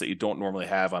expense that you don't normally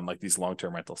have on like these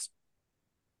long-term rentals?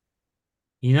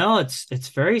 It's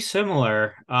very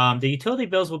similar. The utility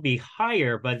bills will be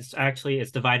higher, but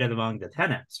it's divided among the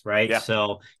tenants, right? Yeah.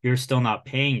 So you're still not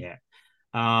paying it.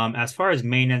 As far as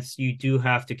maintenance, you do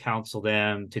have to counsel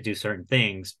them to do certain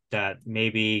things that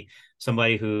maybe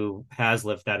somebody who has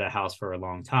lived at a house for a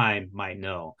long time might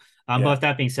know. But Yeah. with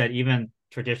that being said, even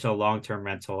traditional long-term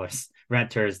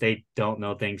renters, they don't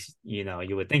know things,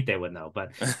 you would think they would know.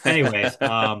 But anyways,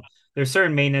 there's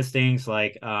certain maintenance things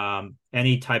like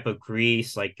any type of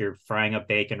grease, like you're frying up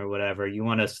bacon or whatever, you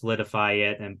want to solidify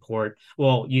it and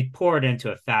you pour it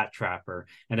into a fat trapper,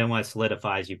 and then when it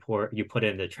solidifies, you put it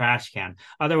in the trash can.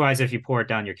 Otherwise, if you pour it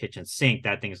down your kitchen sink,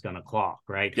 that thing's gonna clog,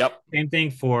 right? Yep. Same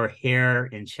thing for hair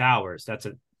in showers.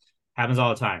 Happens all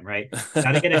the time, right?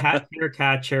 Got to get a hair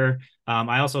catcher.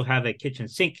 I also have a kitchen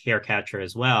sink hair catcher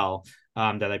as well,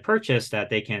 that I purchased that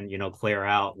they can, clear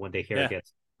out when the hair Yeah.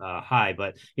 gets high.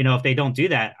 But if they don't do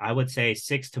that, I would say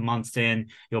 6 to months in,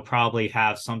 you'll probably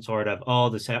have some sort of,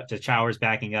 the shower's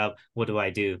backing up. What do I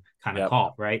do? Kind of Yep.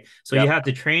 call, right? So you Yep. have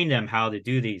to train them how to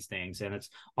do these things, and it's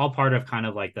all part of kind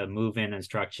of like the move-in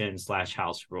instructions /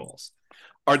 house rules.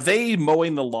 Are they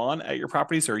mowing the lawn at your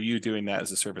properties, or are you doing that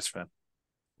as a service for them?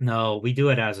 No, I do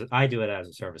it as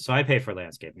a service. So I pay for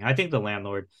landscaping. I think the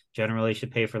landlord generally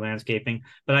should pay for landscaping,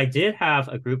 but I did have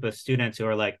a group of students who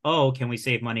are like, "Oh, can we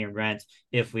save money in rent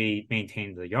if we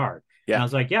maintain the yard?" And I Yeah.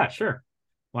 was like, "Yeah, sure.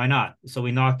 Why not?" So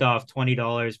we knocked off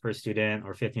 $20 per student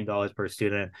or $15 per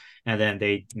student, and then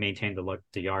they maintained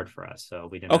the yard for us. So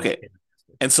we didn't have to Okay. pay.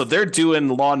 And so they're doing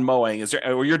lawn mowing.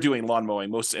 Or you're doing lawn mowing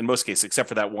in most cases, except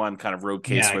for that one kind of road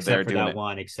case Yeah, where they're except for doing that it.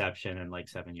 one exception in like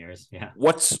 7 years. Yeah.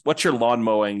 What's your lawn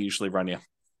mowing usually run you?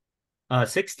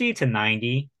 60 to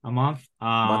 90 a month. A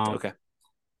month? Okay.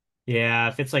 Yeah,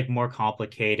 if it's like more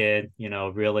complicated,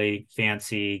 really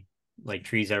fancy, like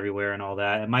trees everywhere and all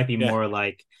that, it might be Yeah. more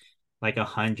like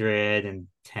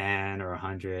 110 or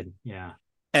 100. Yeah.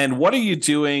 And what are you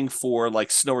doing for like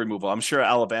snow removal? I'm sure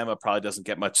Alabama probably doesn't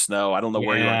get much snow. I don't know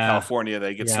where you are in Yeah. California,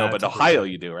 they get snow, Yeah, but it's a big Ohio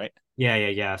difference. you do, right? Yeah, yeah,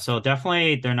 yeah. So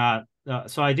definitely they're not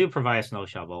so I do provide a snow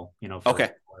shovel, for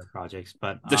Okay. water projects,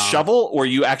 but The shovel, or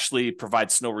you actually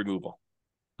provide snow removal?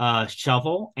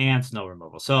 shovel and snow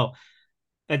removal. So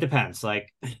it depends.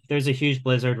 Like, there's a huge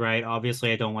blizzard, right?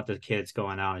 Obviously, I don't want the kids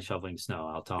going out and shoveling snow.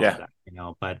 I'll tell them Yeah.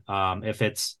 that. But if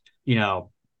it's you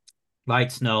know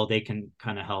light snow, they can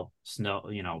kind of help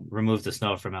remove the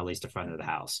snow from at least the front of the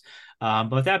house.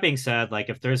 But with that being said, like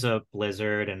if there's a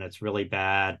blizzard and it's really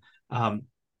bad,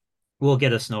 we'll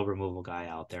get a snow removal guy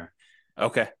out there.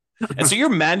 Okay. And so you're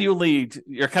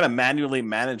kind of manually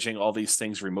managing all these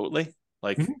things remotely?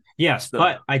 Like, Yes, so,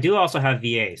 but I do also have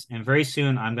VAs, and very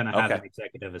soon I'm going to have okay. an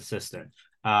executive assistant.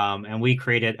 And we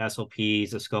created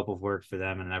SOPs, a scope of work for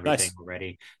them, and everything Nice.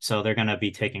 already. So they're going to be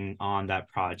taking on that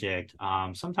project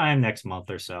sometime next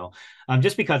month or so.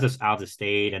 Just because it's out of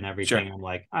state and Sure. everything, I'm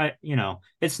like,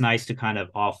 it's nice to kind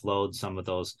of offload some of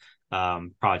those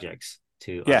projects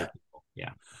to other Yeah. people.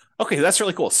 Yeah. Okay, that's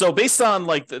really cool. So based on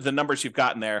like the numbers you've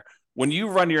gotten there, when you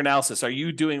run your analysis, are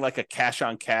you doing like a cash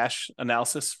on cash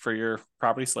analysis for your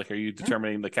properties? Like, are you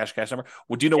determining the cash number?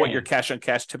 Would you know what Yeah. your cash on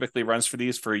cash typically runs for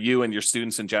these for you and your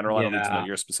students in general? I don't need to know Yeah.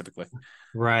 yours specifically.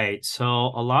 Right. So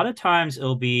a lot of times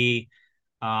it'll be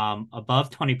above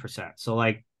 20%. So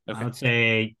like I Okay. would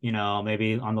say,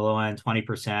 maybe on the low end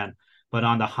 20%, but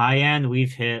on the high end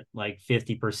we've hit like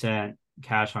 50%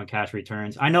 cash on cash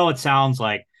returns. I know it sounds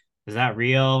like, is that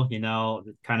real?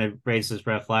 It kind of raises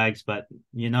red flags, but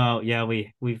yeah,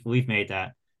 we've made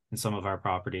that in some of our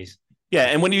properties. Yeah,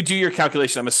 and when you do your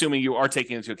calculation, I'm assuming you are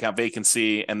taking into account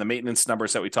vacancy and the maintenance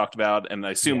numbers that we talked about, and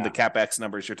I assume the Yeah. capex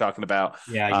numbers you're talking about,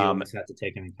 Yeah, you um, always have to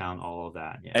take into account all of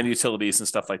that. and Yeah. utilities and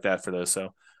stuff like that for those. So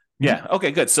Mhm. yeah.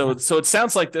 Okay. Good. Yeah. So it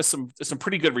sounds like there's some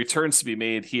pretty good returns to be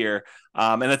made here.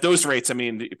 And at those rates, I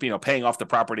mean, paying off the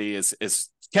property is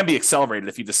can be accelerated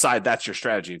if you decide that's your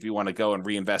strategy. If you want to go and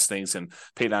reinvest things and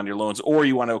pay down your loans, or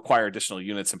you want to acquire additional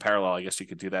units in parallel, I guess you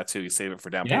could do that too. You save it for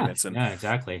down Yeah, payments and yeah,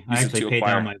 exactly. I use it actually to paid down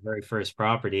acquire. my very first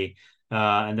property,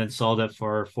 and then sold it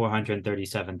for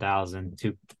 437,000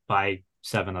 to buy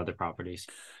 7 other properties.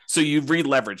 So you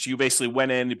re-leveraged. You basically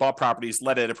went in, you bought properties,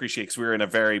 let it appreciate because we were in a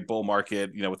very bull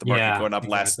market, with the market Yeah, going up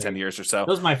last 10 exactly. years or so. That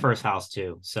was my first house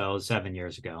too, so 7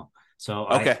 years ago. So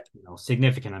Okay.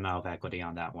 significant amount of equity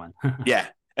on that one. Yeah.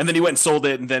 And then you went and sold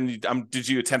it. And then did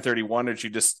you a 1031 or did you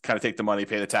just kind of take the money,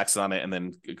 pay the taxes on it, and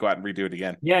then go out and redo it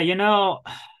again? Yeah,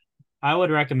 I would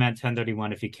recommend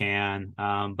 1031 if you can,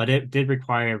 but it did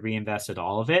require reinvested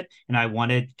all of it, and I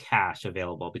wanted cash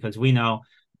available because we know,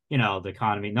 the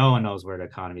economy. No one knows where the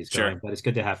economy is Sure. going, but it's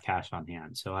good to have cash on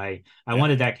hand. So I Yeah.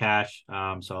 wanted that cash, so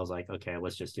I was like, okay,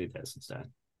 let's just do this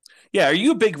instead. Yeah. Are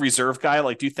you a big reserve guy?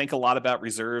 Like, do you think a lot about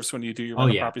reserves when you do your Oh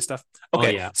rental yeah. property stuff? Oh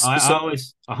Okay. yeah. I So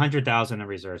always 100,000 in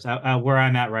reserves. Where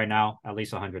I'm at right now, at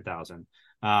least 100,000.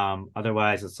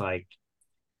 Otherwise it's like,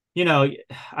 you know,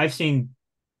 I've seen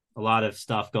a lot of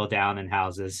stuff go down in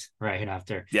houses right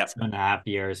after yeah, 7.5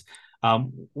 years.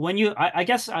 When I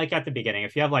guess like at the beginning,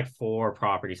 if you have like four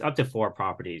properties, up to four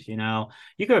properties,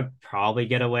 you could probably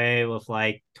get away with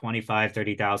like 25,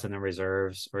 30,000 in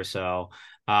reserves or so.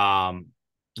 Um,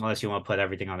 Unless you want to put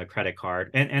everything on a credit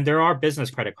card. And there are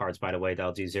business credit cards, by the way,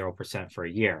 that'll do 0% for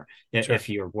a year sure. if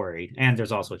you're worried. And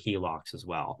there's also HELOCs as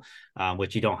well,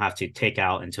 which you don't have to take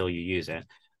out until you use it.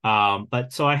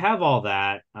 But so I have all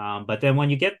that. But then when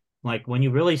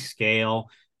you really scale,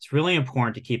 it's really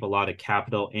important to keep a lot of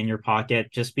capital in your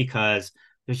pocket just because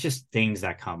there's just things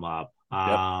that come up.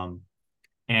 Yep.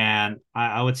 And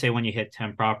I would say when you hit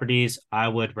 10 properties, I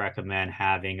would recommend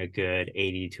having a good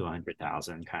 80 to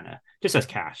 100,000 kind of just as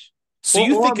cash. So Or,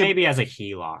 you or think of maybe as a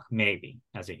HELOC, maybe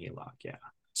as a HELOC. Yeah.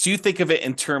 so you think of it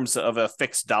in terms of a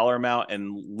fixed dollar amount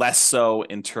and less so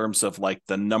in terms of like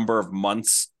the number of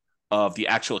months of the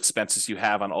actual expenses you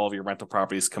have on all of your rental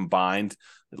properties combined,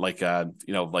 like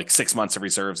like 6 months of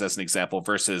reserves as an example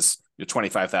versus your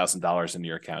 $25,000 in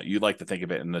your account. You like to think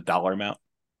of it in the dollar amount.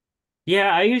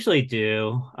 Yeah, I usually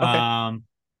do. Okay,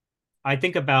 I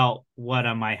think about what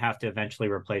I might have to eventually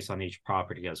replace on each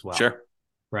property as well. sure.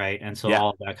 Right. And so Yeah.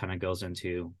 all of that kind of goes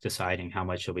into deciding how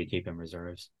much should we keep in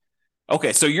reserves.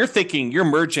 Okay, so you're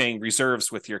merging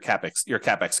reserves with your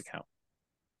capex account.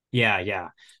 Yeah, yeah.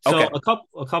 So Okay,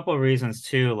 a couple of reasons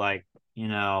too, like,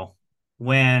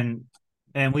 when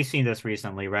and we've seen this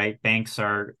recently, right? Banks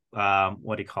are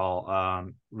what do you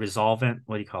call resolvent?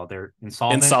 What do you call it? They're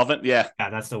insolvent. insolvent. Yeah, Yeah,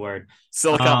 that's the word.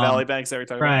 Silicon Valley Um banks that we're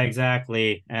talking about. right,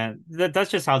 exactly. And that's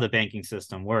just how the banking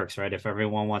system works, right? If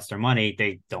everyone wants their money,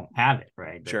 they don't have it,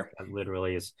 right? That, Sure. that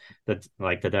literally is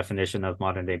the definition of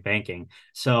modern day banking.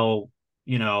 So,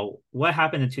 what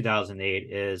happened in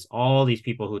 2008 is all these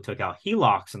people who took out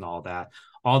HELOCs and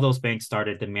all those banks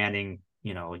started demanding,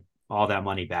 all that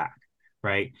money back,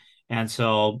 right? And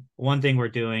so one thing we're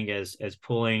doing is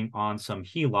pulling on some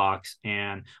HELOCs,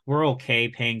 and we're okay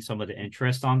paying some of the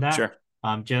interest on that, Sure.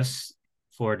 just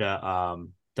for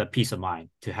the peace of mind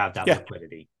to have that Yeah,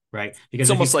 liquidity, right? it's Because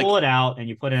if you almost like pull it out and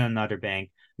you put it in another bank,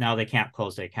 now they can't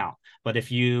close the account. But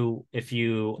if you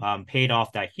paid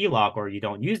off that HELOC or you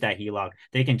don't use that HELOC,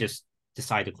 they can just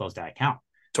decide to close that account. Uh,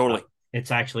 totally.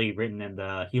 it's actually written in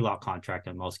the HELOC contract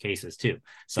in most cases too.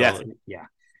 Yeah, So yeah,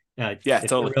 yeah, if you're a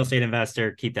totally. real estate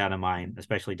investor, keep that in mind,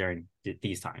 especially during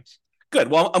these times. Good.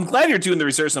 Well, I'm glad you're doing the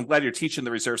reserves. I'm glad you're teaching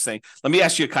the reserves thing. Let me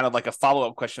ask you kind of like a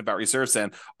follow-up question about reserves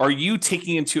then. Are you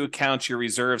taking into account your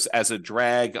reserves as a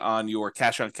drag on your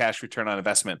cash on cash return on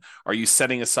investment? Are you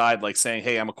setting aside like saying,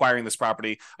 hey, I'm acquiring this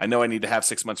property. I know I need to have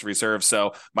 6 months of reserve.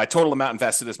 So my total amount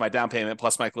invested is my down payment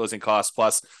plus my closing costs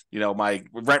plus, my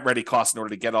rent ready costs in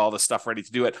order to get all the stuff ready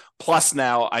to do it. Plus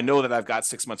now I know that I've got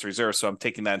 6 months reserve. So I'm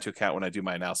taking that into account when I do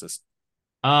my analysis.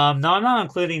 No, I'm not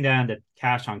including that in the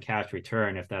cash on cash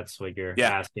return if that's what you're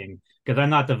Yeah. asking, because I'm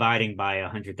not dividing by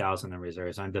 100,000 in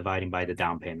reserves. I'm dividing by the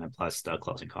down payment plus the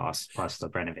closing costs plus the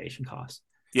renovation costs.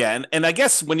 Yeah, and I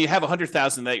guess when you have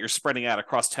 100,000 that you're spreading out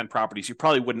across 10 properties, you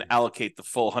probably wouldn't allocate the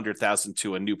full 100,000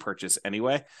 to a new purchase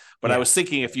anyway. But I Yeah, was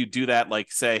thinking if you do that,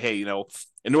 like say, hey,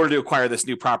 in order to acquire this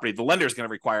new property, the lender is going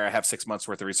to require I have 6 months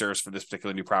worth of reserves for this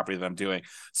particular new property that I'm doing.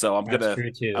 So I'm that's gonna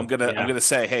true I'm too. gonna I'm Yeah, gonna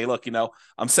say, hey, look,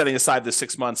 I'm setting aside this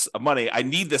 6 months of money. I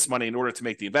need this money in order to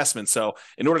make the investment. So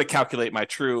in order to calculate my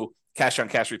true cash on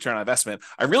cash return on investment,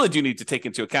 I really do need to take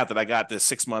into account that I got this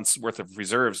 6 months worth of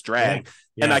reserves yeah, drag,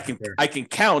 and yeah, I for can sure. I can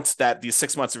count that these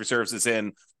 6 months of reserves is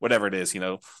in whatever it is,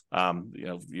 your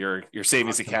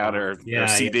savings Stocks and account or bonds. Yeah, yeah,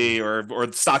 CD or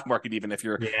the stock market, even if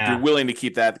you're yeah, willing to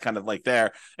keep that kind of like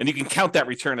there, and you can count that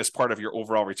return as part of your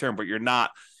overall return, but you're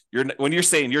when you're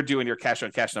saying you're doing your cash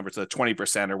on cash number to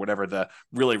 20% or whatever the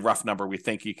really rough number we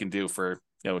think you can do for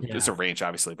it's yeah. a range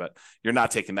obviously, but you're not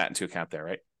taking that into account there,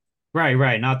 right? Right,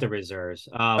 right, not the reserves.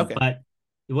 Okay. But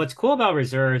what's cool about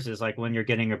reserves is like when you're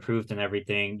getting approved and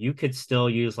everything, you could still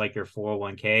use like your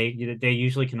 401k. They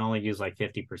usually can only use like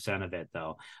 50% of it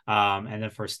though. And then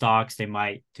for stocks, they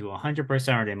might do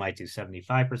 100% or they might do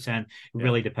 75%. It Yeah.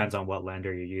 really depends on what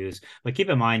lender you use. But keep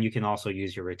in mind, you can also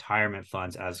use your retirement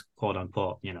funds as quote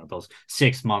unquote, those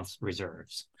 6 months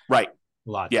reserves Right. a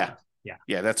lot of Yeah. times. Yeah.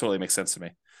 Yeah, that totally makes sense to me.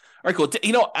 All right, cool.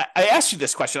 I asked you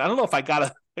this question. I don't know if I got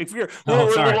to. If Oh, we're a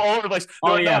little sorry. all over the place. Oh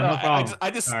No, no, yeah, no. no problem.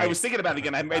 I Sorry. was thinking about it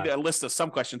again. I My made bad. a list of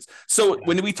some questions. So Yeah.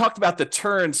 when we talked about the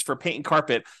turns for paint and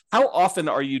carpet, how often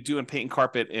are you doing paint and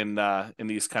carpet in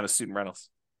these kind of student rentals?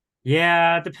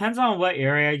 Yeah, it depends on what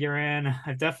area you're in.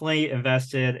 I've definitely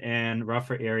invested in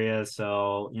rougher areas.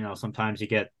 So, sometimes you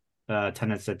get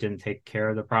tenants that didn't take care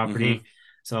of the Hmm. property.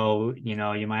 So, you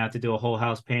might have to do a whole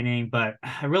house painting, but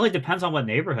it really depends on what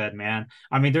neighborhood, man.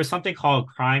 I mean, there's something called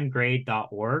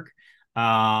crimegrade.org.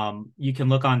 You can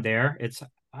look on there.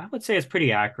 I would say it's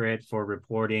pretty accurate for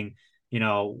reporting,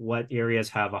 what areas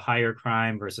have a higher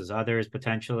crime versus others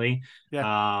potentially.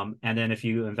 Yeah. And then if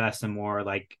you invest in more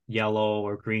like yellow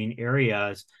or green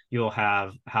areas, you'll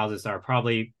have houses that are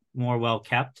probably more well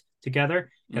kept together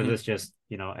because Hmm. it's just,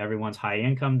 everyone's high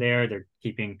income there. They're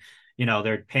keeping,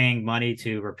 they're paying money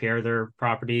to repair their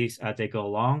properties as they go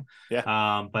along.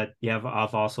 Yeah. But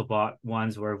I've also bought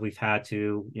ones where we've had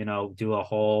to, do a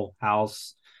whole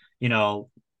house, you know,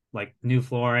 like new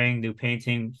flooring, new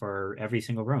painting for every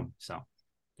single room. So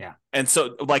yeah. And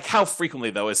so, like, how frequently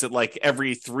though? Is it like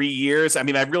every 3 years? I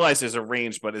mean, I realize there's a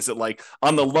range, but is it like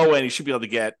on the low end, you should be able to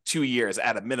get 2 years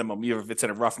at a minimum, even if it's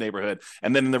in a rough neighborhood.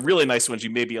 And then in the really nice ones, you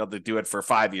may be able to do it for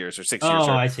 5 years or 6 years.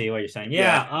 Oh, Or I see what you're saying.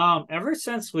 yeah, Yeah, ever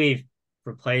since we've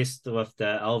replaced with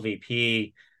the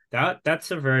LVP,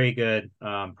 that's a very good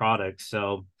product.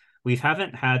 So we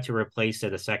haven't had to replace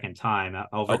it a second time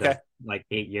over the okay. like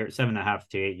 8 years, 7.5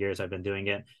 to 8 years I've been doing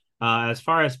it. As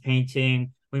far as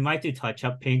painting, we might do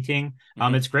touch-up painting.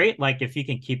 Hmm. It's great, like if you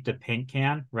can keep the paint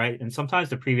can, right? And sometimes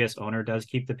the previous owner does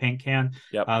keep the paint can,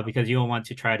 Yep. because you don't want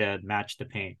to try to match the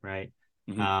paint, right?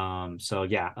 Hmm. So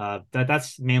yeah,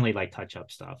 that's mainly like touch up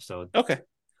stuff. So Okay.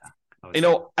 yeah, I would say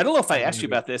I don't know if I asked you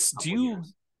every about this. couple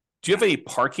years. Do you have Yeah. any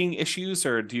parking issues,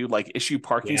 or do you like issue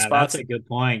parking Yeah, that's spots? a good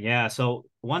point. Yeah. So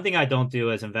one thing I don't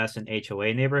do is invest in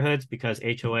HOA neighborhoods because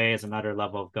HOA is another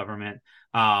level of government.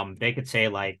 They could say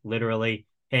like literally,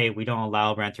 hey, we don't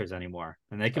allow renters anymore.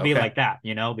 And they could be Okay. like that,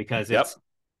 because Yep.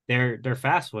 they're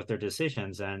fast with their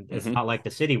decisions, and it's Hmm. not like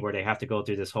the city where they have to go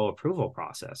through this whole approval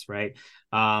process, right?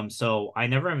 So I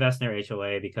never invest in their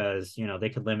HOA because they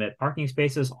could limit parking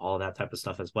spaces, all that type of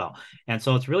stuff as well. And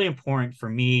so it's really important for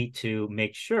me to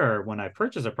make sure when I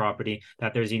purchase a property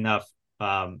that there's enough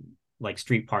um, like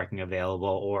street parking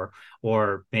available,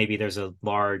 or maybe there's a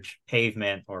large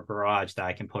pavement or garage that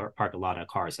I can park a lot of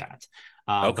cars at.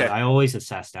 But Okay. I always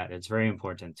assess that. It's very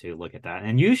important to look at that.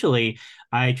 And usually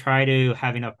I try to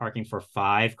have enough parking for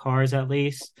 5 cars at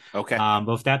least. Okay. But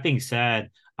with that being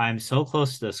said, I'm so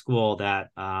close to the school that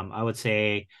I would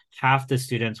say half the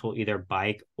students will either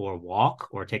bike or walk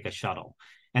or take a shuttle.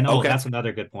 And oh, Okay. that's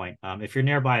another good point. If you're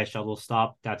nearby a shuttle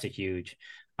stop, that's a huge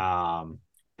um,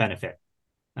 benefit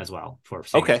as well for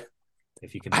safety. Okay.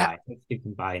 If you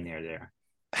can buy near there.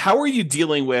 How are you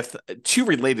dealing with two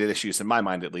related issues in my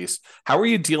mind, at least? How are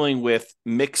you dealing with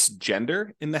mixed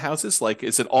gender in the houses? Like,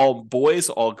 is it all boys,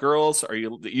 all girls? Are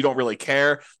you don't really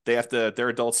care? They're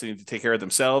adults, they need to take care of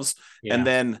themselves. And Yeah.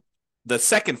 then the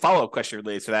second follow-up question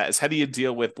related to that is, how do you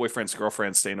deal with boyfriends,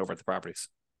 girlfriends staying over at the properties?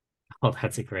 Oh,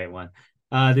 that's a great one.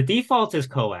 The default is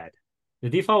co-ed. The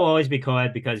default will always be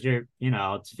co-ed because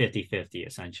it's 50-50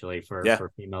 essentially for Yeah. for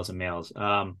females and males.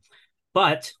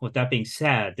 But with that being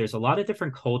said, there's a lot of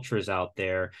different cultures out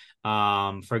there.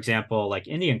 For example, like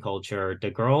Indian culture, the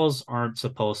girls aren't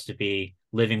supposed to be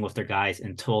living with their guys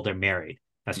until they're married.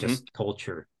 That's Hmm. just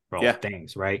cultural Yeah.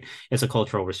 things, right? It's a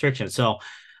cultural restriction. So,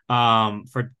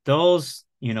 for those,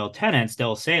 tenants,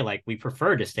 they'll say like, we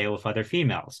prefer to stay with other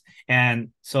females. And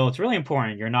so it's really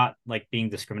important. You're not like being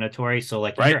discriminatory. So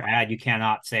like in Right. your ad, you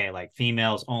cannot say like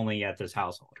females only at this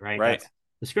household, right? Right. That's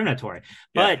discriminatory.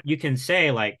 Yeah. But you can say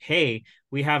like, hey,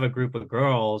 we have a group of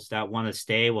girls that want to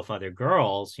stay with other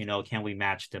girls, can we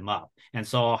match them up? And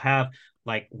so I'll have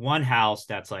like one house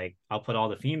that's like, I'll put all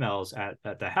the females at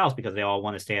the house because they all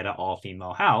want to stay at an all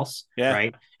female house, Yeah.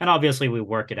 right? And obviously we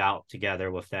work it out together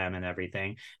with them and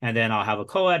everything. And then I'll have a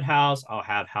co-ed house. I'll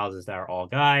have houses that are all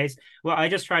guys. Well, I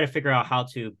just try to figure out how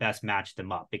to best match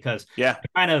them up because Yeah.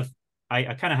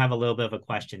 I kind of have a little bit of a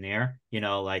question there,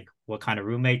 like what kind of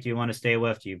roommate do you want to stay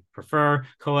with? Do you prefer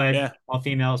co-ed, Yeah. all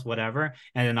females, whatever?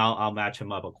 And then I'll match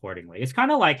them up accordingly. It's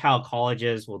kind of like how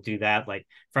colleges will do that, like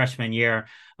freshman year.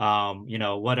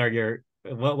 What are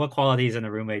what qualities in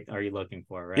a roommate are you looking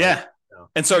for, right? Yeah. So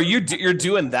And so you're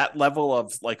doing that level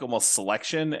of like almost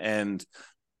selection and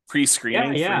yeah,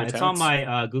 pre-screening for yeah. your It's on tenants?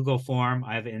 my Google form.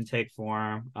 I have an intake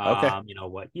form. Okay.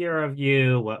 What year of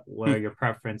you, what Hmm. are your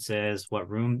preferences, what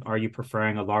room are you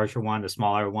preferring, a larger one, a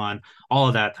smaller one, all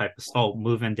of that type of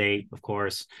move-in date, of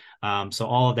course. So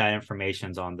all of that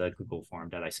information's on the Google form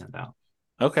that I sent out.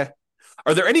 Okay.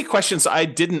 Are there any questions I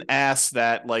didn't ask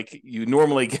that like you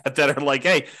normally get that are like,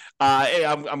 hey,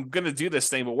 I'm gonna do this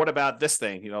thing, but what about this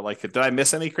thing? Like, did I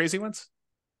miss any crazy ones?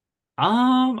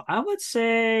 I would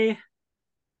say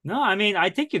No, I mean, I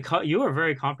think you were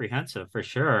very comprehensive for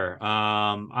sure.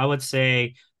 I would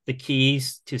say the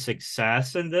keys to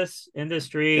success in this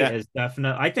industry Yeah. is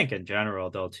definitely, I think in general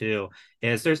though too,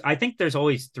 is I think there's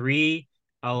always three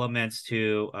elements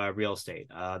to real estate.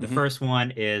 The Hmm. first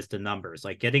one is the numbers,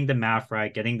 like getting the math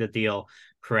right, getting the deal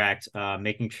correct,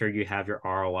 making sure you have your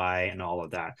ROI and all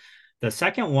of that. The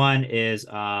second one is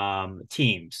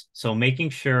teams. So making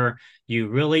sure you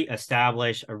really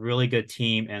establish a really good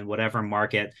team in whatever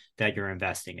market that you're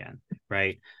investing in,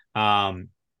 right? Um,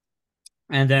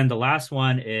 and then the last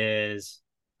one is,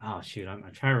 oh shoot, I'm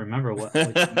trying to remember which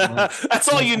one was. That's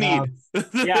all But you need.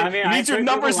 yeah, I mean, You need your there's a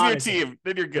numbers in lot your of things. team,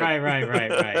 then you're good.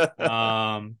 Right.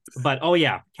 But oh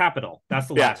yeah, capital. That's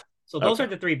the Yeah. last. So those Okay. are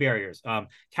the three barriers.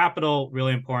 Capital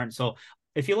really important. So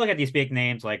if you look at these big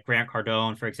names like Grant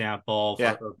Cardone, for example,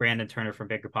 Yeah. or Brandon Turner from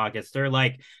Bigger Pockets, they're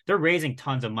raising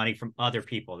tons of money from other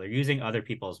people. They're using other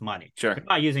people's money. Sure. They're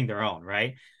not using their own,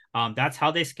 right? That's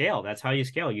how they scale. That's how you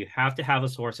scale. You have to have a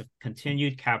source of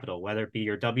continued capital, whether it be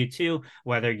your W-2,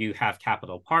 whether you have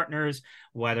capital partners,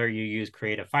 whether you use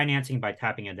creative financing by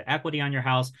tapping into equity on your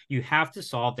house. You have to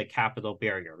solve the capital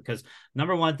barrier because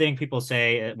number one thing people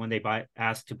say when they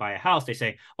ask to buy a house, they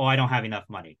say, "Oh, I don't have enough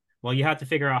money." Well, you have to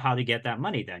figure out how to get that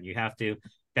money. Then you have to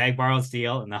beg, borrow,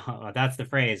 steal, and that's the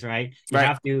phrase, right?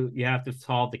 Right. You have to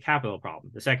solve the capital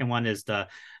problem. The second one is the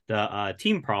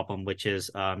team problem, which is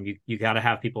you got to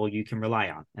have people you can rely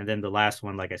on. And then the last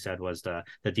one, like I said, was the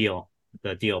deal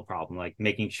problem, like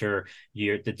making sure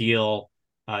the deal.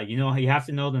 You have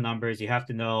to know the numbers, you have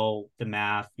to know the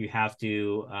math, you have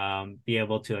to be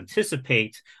able to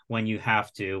anticipate when you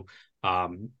have to,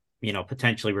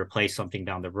 potentially replace something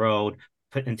down the road,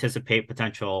 anticipate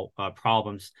potential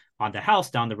problems on the house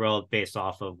down the road based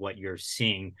off of what you're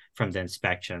seeing from the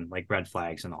inspection, like red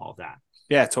flags and all of that.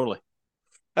 Yeah, totally.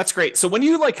 That's great. So when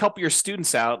you like help your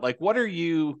students out, like what are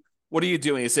you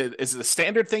doing? Is it a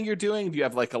standard thing you're doing? Do you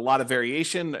have like a lot of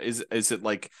variation? Is it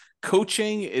like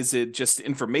coaching? Is it just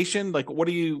information? Like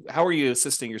how are you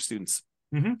assisting your students?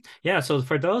 Mm-hmm. Yeah. So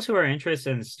for those who are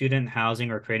interested in student housing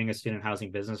or creating a student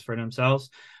housing business for themselves,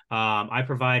 I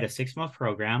provide a 6-month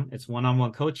program. It's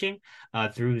one-on-one coaching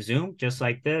through Zoom, just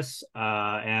like this.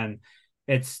 And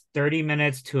it's 30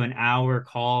 minutes to an hour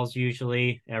calls,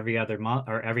 usually every other month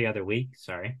or every other week.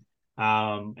 Sorry.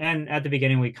 And at the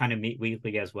beginning, we kind of meet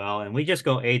weekly as well. And we just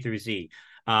go A through Z.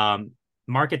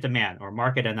 Market demand or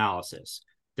market analysis,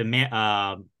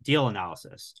 deal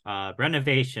analysis,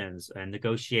 renovations and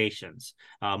negotiations,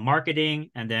 marketing,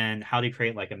 and then how to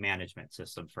create like a management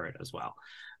system for it as well.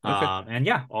 Okay. And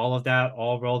yeah, all of that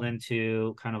all rolled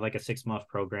into kind of like a 6-month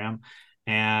program.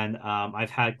 And I've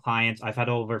had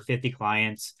over 50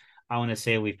 clients. I want to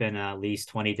say we've been in at least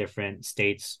 20 different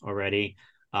states already,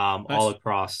 all Nice.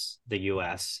 across the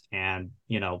US. And,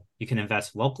 you can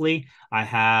invest locally.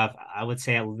 I would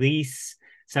say at least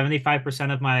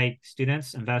 75% of my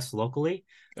students invest locally.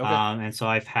 Okay. And so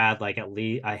I've had like at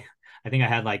least, I think I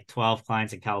had like 12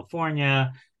 clients in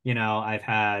California. I've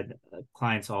had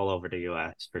clients all over the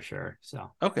US for sure.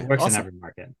 So it Okay. works in Awesome. every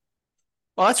market.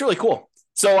 Well, that's really cool.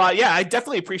 So, yeah, I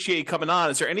definitely appreciate you coming on.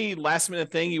 Is there any last minute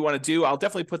thing you want to do? I'll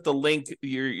definitely put the link.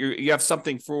 You have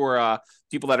something for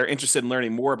people that are interested in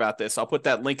learning more about this. I'll put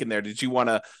that link in there. Did you want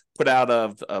to put out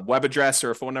a web address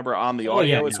or a phone number on the Oh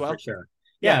yeah, audio as yeah, for well? sure.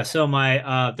 Yeah. Yeah, so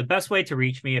my the best way to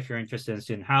reach me if you're interested in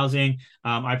student housing,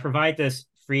 I provide this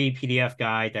free PDF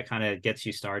guide that kind of gets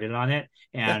you started on it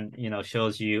Yeah. and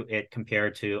shows you it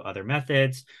compared to other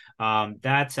methods.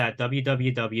 That's at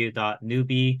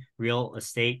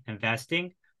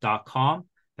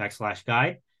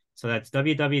www.newbierealestateinvesting.com/guide. So that's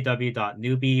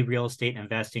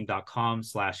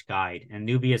www.newbierealestateinvesting.com/guide. And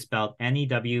newbie is spelled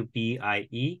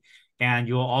NEWBIE. And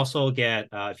you'll also get,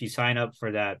 if you sign up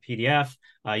for that PDF,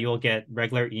 you'll get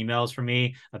regular emails from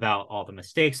me about all the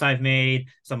mistakes I've made,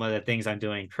 some of the things I'm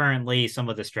doing currently, some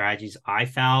of the strategies I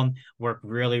found work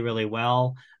really, really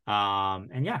well.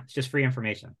 And yeah, it's just free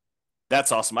information.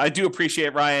 That's awesome. I do appreciate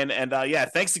it, Ryan. And yeah,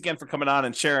 thanks again for coming on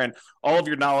and sharing all of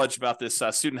your knowledge about this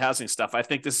student housing stuff. I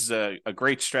think this is a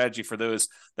great strategy for those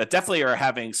that definitely are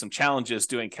having some challenges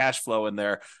doing cash flow in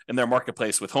their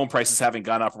marketplace, with home prices having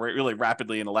gone up really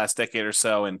rapidly in the last decade or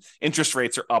so, and interest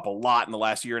rates are up a lot in the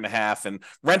last year and a half, and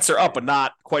rents are up, but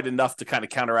not quite enough to kind of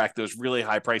counteract those really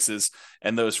high prices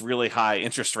and those really high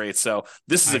interest rates. So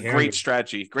this is I a hear great you.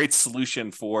 strategy, great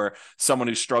solution for someone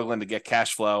who's struggling to get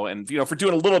cash flow, and for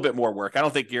doing a little bit more work. I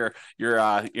don't think you're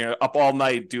up all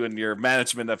night doing your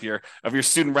management of your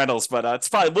student rentals, but it's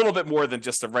probably a little bit more than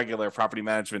just a regular property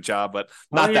management job, but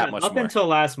Oh not yeah, that much up more. until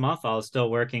last month, I was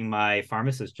still working my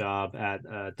pharmacist job at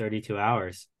 32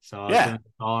 hours. So I was Yeah. doing it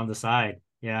all on the side.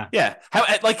 Yeah. Yeah.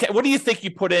 What do you think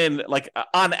you put in,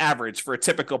 on average for a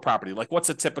typical property? Like, what's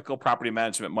a typical property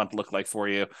management month look like for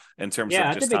you in terms of Yeah,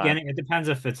 at the just time? beginning, it depends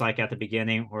if it's like at the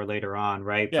beginning or later on,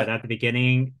 right? But Yeah. at the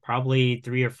beginning, probably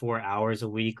 3 or 4 hours a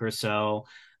week or so,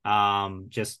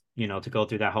 just, to go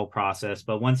through that whole process.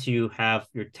 But once you have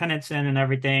your tenants in and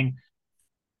everything,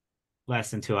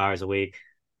 less than 2 hours a week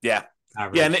Yeah.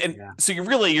 Yeah. And, average. and Yeah, so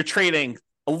you're trading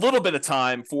a little bit of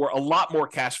time for a lot more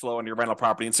cash flow on your rental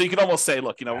property. And so you could almost say,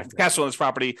 look, exactly. cash flow on this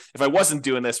property, if I wasn't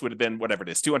doing this, would have been whatever it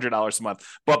is, $200 a month.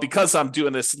 But because I'm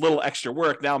doing this little extra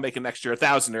work, now I'm making an extra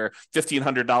 $1,000 or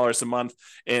 $1,500 a month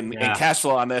in Yeah. cash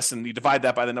flow on this. And you divide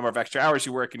that by the number of extra hours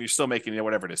you work, and you're still making,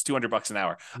 whatever it is, $200 an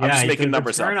hour. I'm just Yeah, the making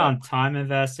numbers return up, but on time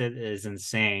invested is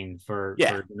insane for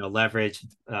yeah. leverage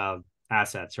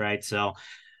assets, right? So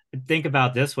think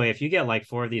about it this way: if you get like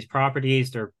 4 of these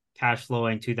properties, they're cash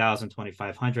flowing 2,000,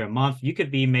 2,500 a month. You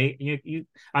could be made you.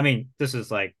 I mean, this is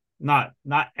like not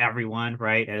everyone,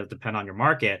 right? It'll depend on your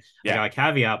market. I Yeah. got a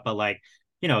caveat, but like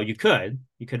you could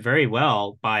very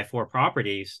well buy 4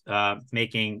 properties,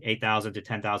 making 8,000 to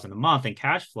 10,000 a month in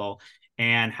cash flow.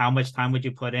 And how much time would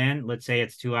you put in? Let's say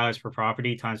it's 2 hours per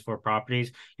property times 4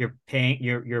 properties. You're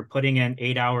putting in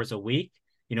 8 hours a week,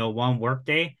 one work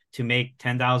day to make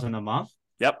 10,000 a month,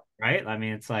 Yep. right? I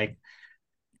mean, it's like,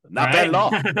 Not bad right? at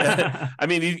all. I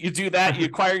mean, you do that, you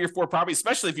acquire your 4 properties,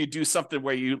 especially if you do something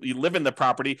where you live in the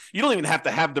property. You don't even have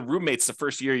to have the roommates the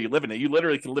first year you live in it. You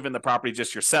literally can live in the property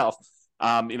just yourself.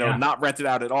 Yeah. Not rent it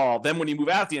out at all. Then when you move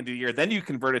out at the end of the year, then you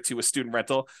convert it to a student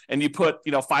rental, and you put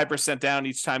 5% down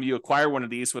each time you acquire one of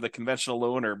these with a conventional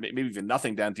loan, or maybe even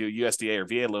nothing down to a USDA or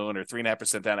VA loan, or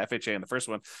 3.5% down FHA in the first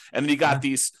one. And then you got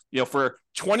these, for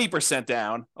 20%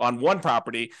 down on one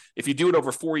property. If you do it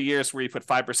over 4 years, where you put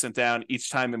 5% down each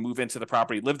time and move into the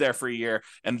property, live there for a year,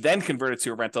 and then convert it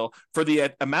to a rental for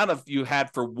the amount of you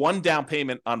had for one down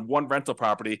payment on one rental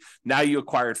property. Now you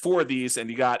acquired 4 of these, and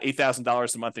you got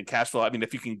 $8,000 a month in cash flow. I mean,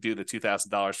 if you can do the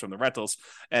 $2,000 from the rentals,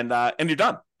 and you're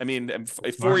done. I mean, a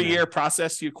Smart, 4-year man.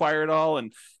 process, you acquire it all,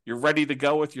 and you're ready to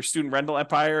go with your student rental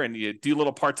empire, and you do a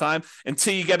little part-time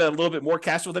until you get a little bit more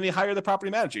cash flow. Then you hire the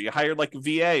property manager. You hire like a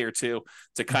VA or two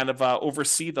to kind of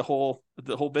oversee the whole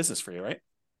business for you, right?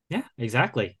 Yeah,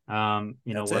 exactly. That's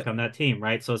Work it. on that team,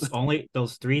 right? So it's only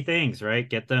those 3 things, right?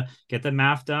 Get the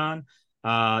math down,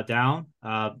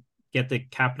 get the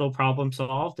capital problem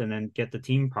solved, and then get the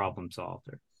team problem solved,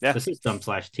 or Yeah, the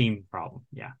system/team problem.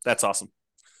 Yeah. that's awesome.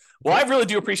 Well, I really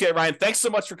do appreciate it, Ryan. Thanks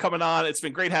so much for coming on. It's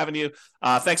been great having you.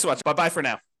 Thanks so much. Bye-bye for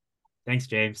now. Thanks,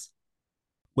 James.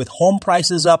 With home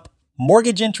prices up,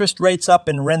 mortgage interest rates up,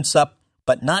 and rents up,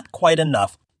 but not quite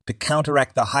enough to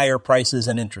counteract the higher prices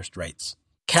and interest rates.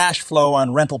 Cash flow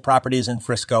on rental properties in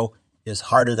Frisco is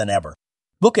harder than ever.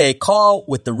 Book a call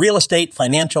with the Real Estate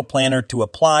Financial Planner to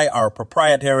apply our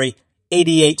proprietary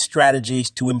 88 strategies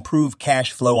to improve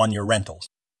cash flow on your rentals.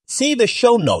 See the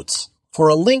show notes for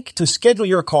a link to schedule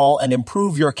your call and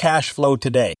improve your cash flow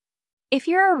today. If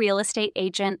you're a real estate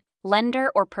agent,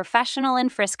 lender, or professional in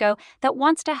Frisco that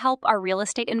wants to help our real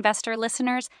estate investor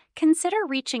listeners, consider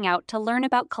reaching out to learn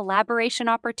about collaboration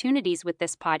opportunities with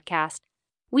this podcast.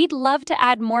 We'd love to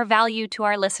add more value to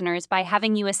our listeners by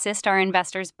having you assist our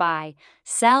investors buy,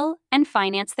 sell, and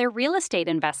finance their real estate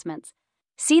investments.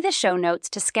 See the show notes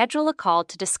to schedule a call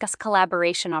to discuss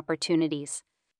collaboration opportunities.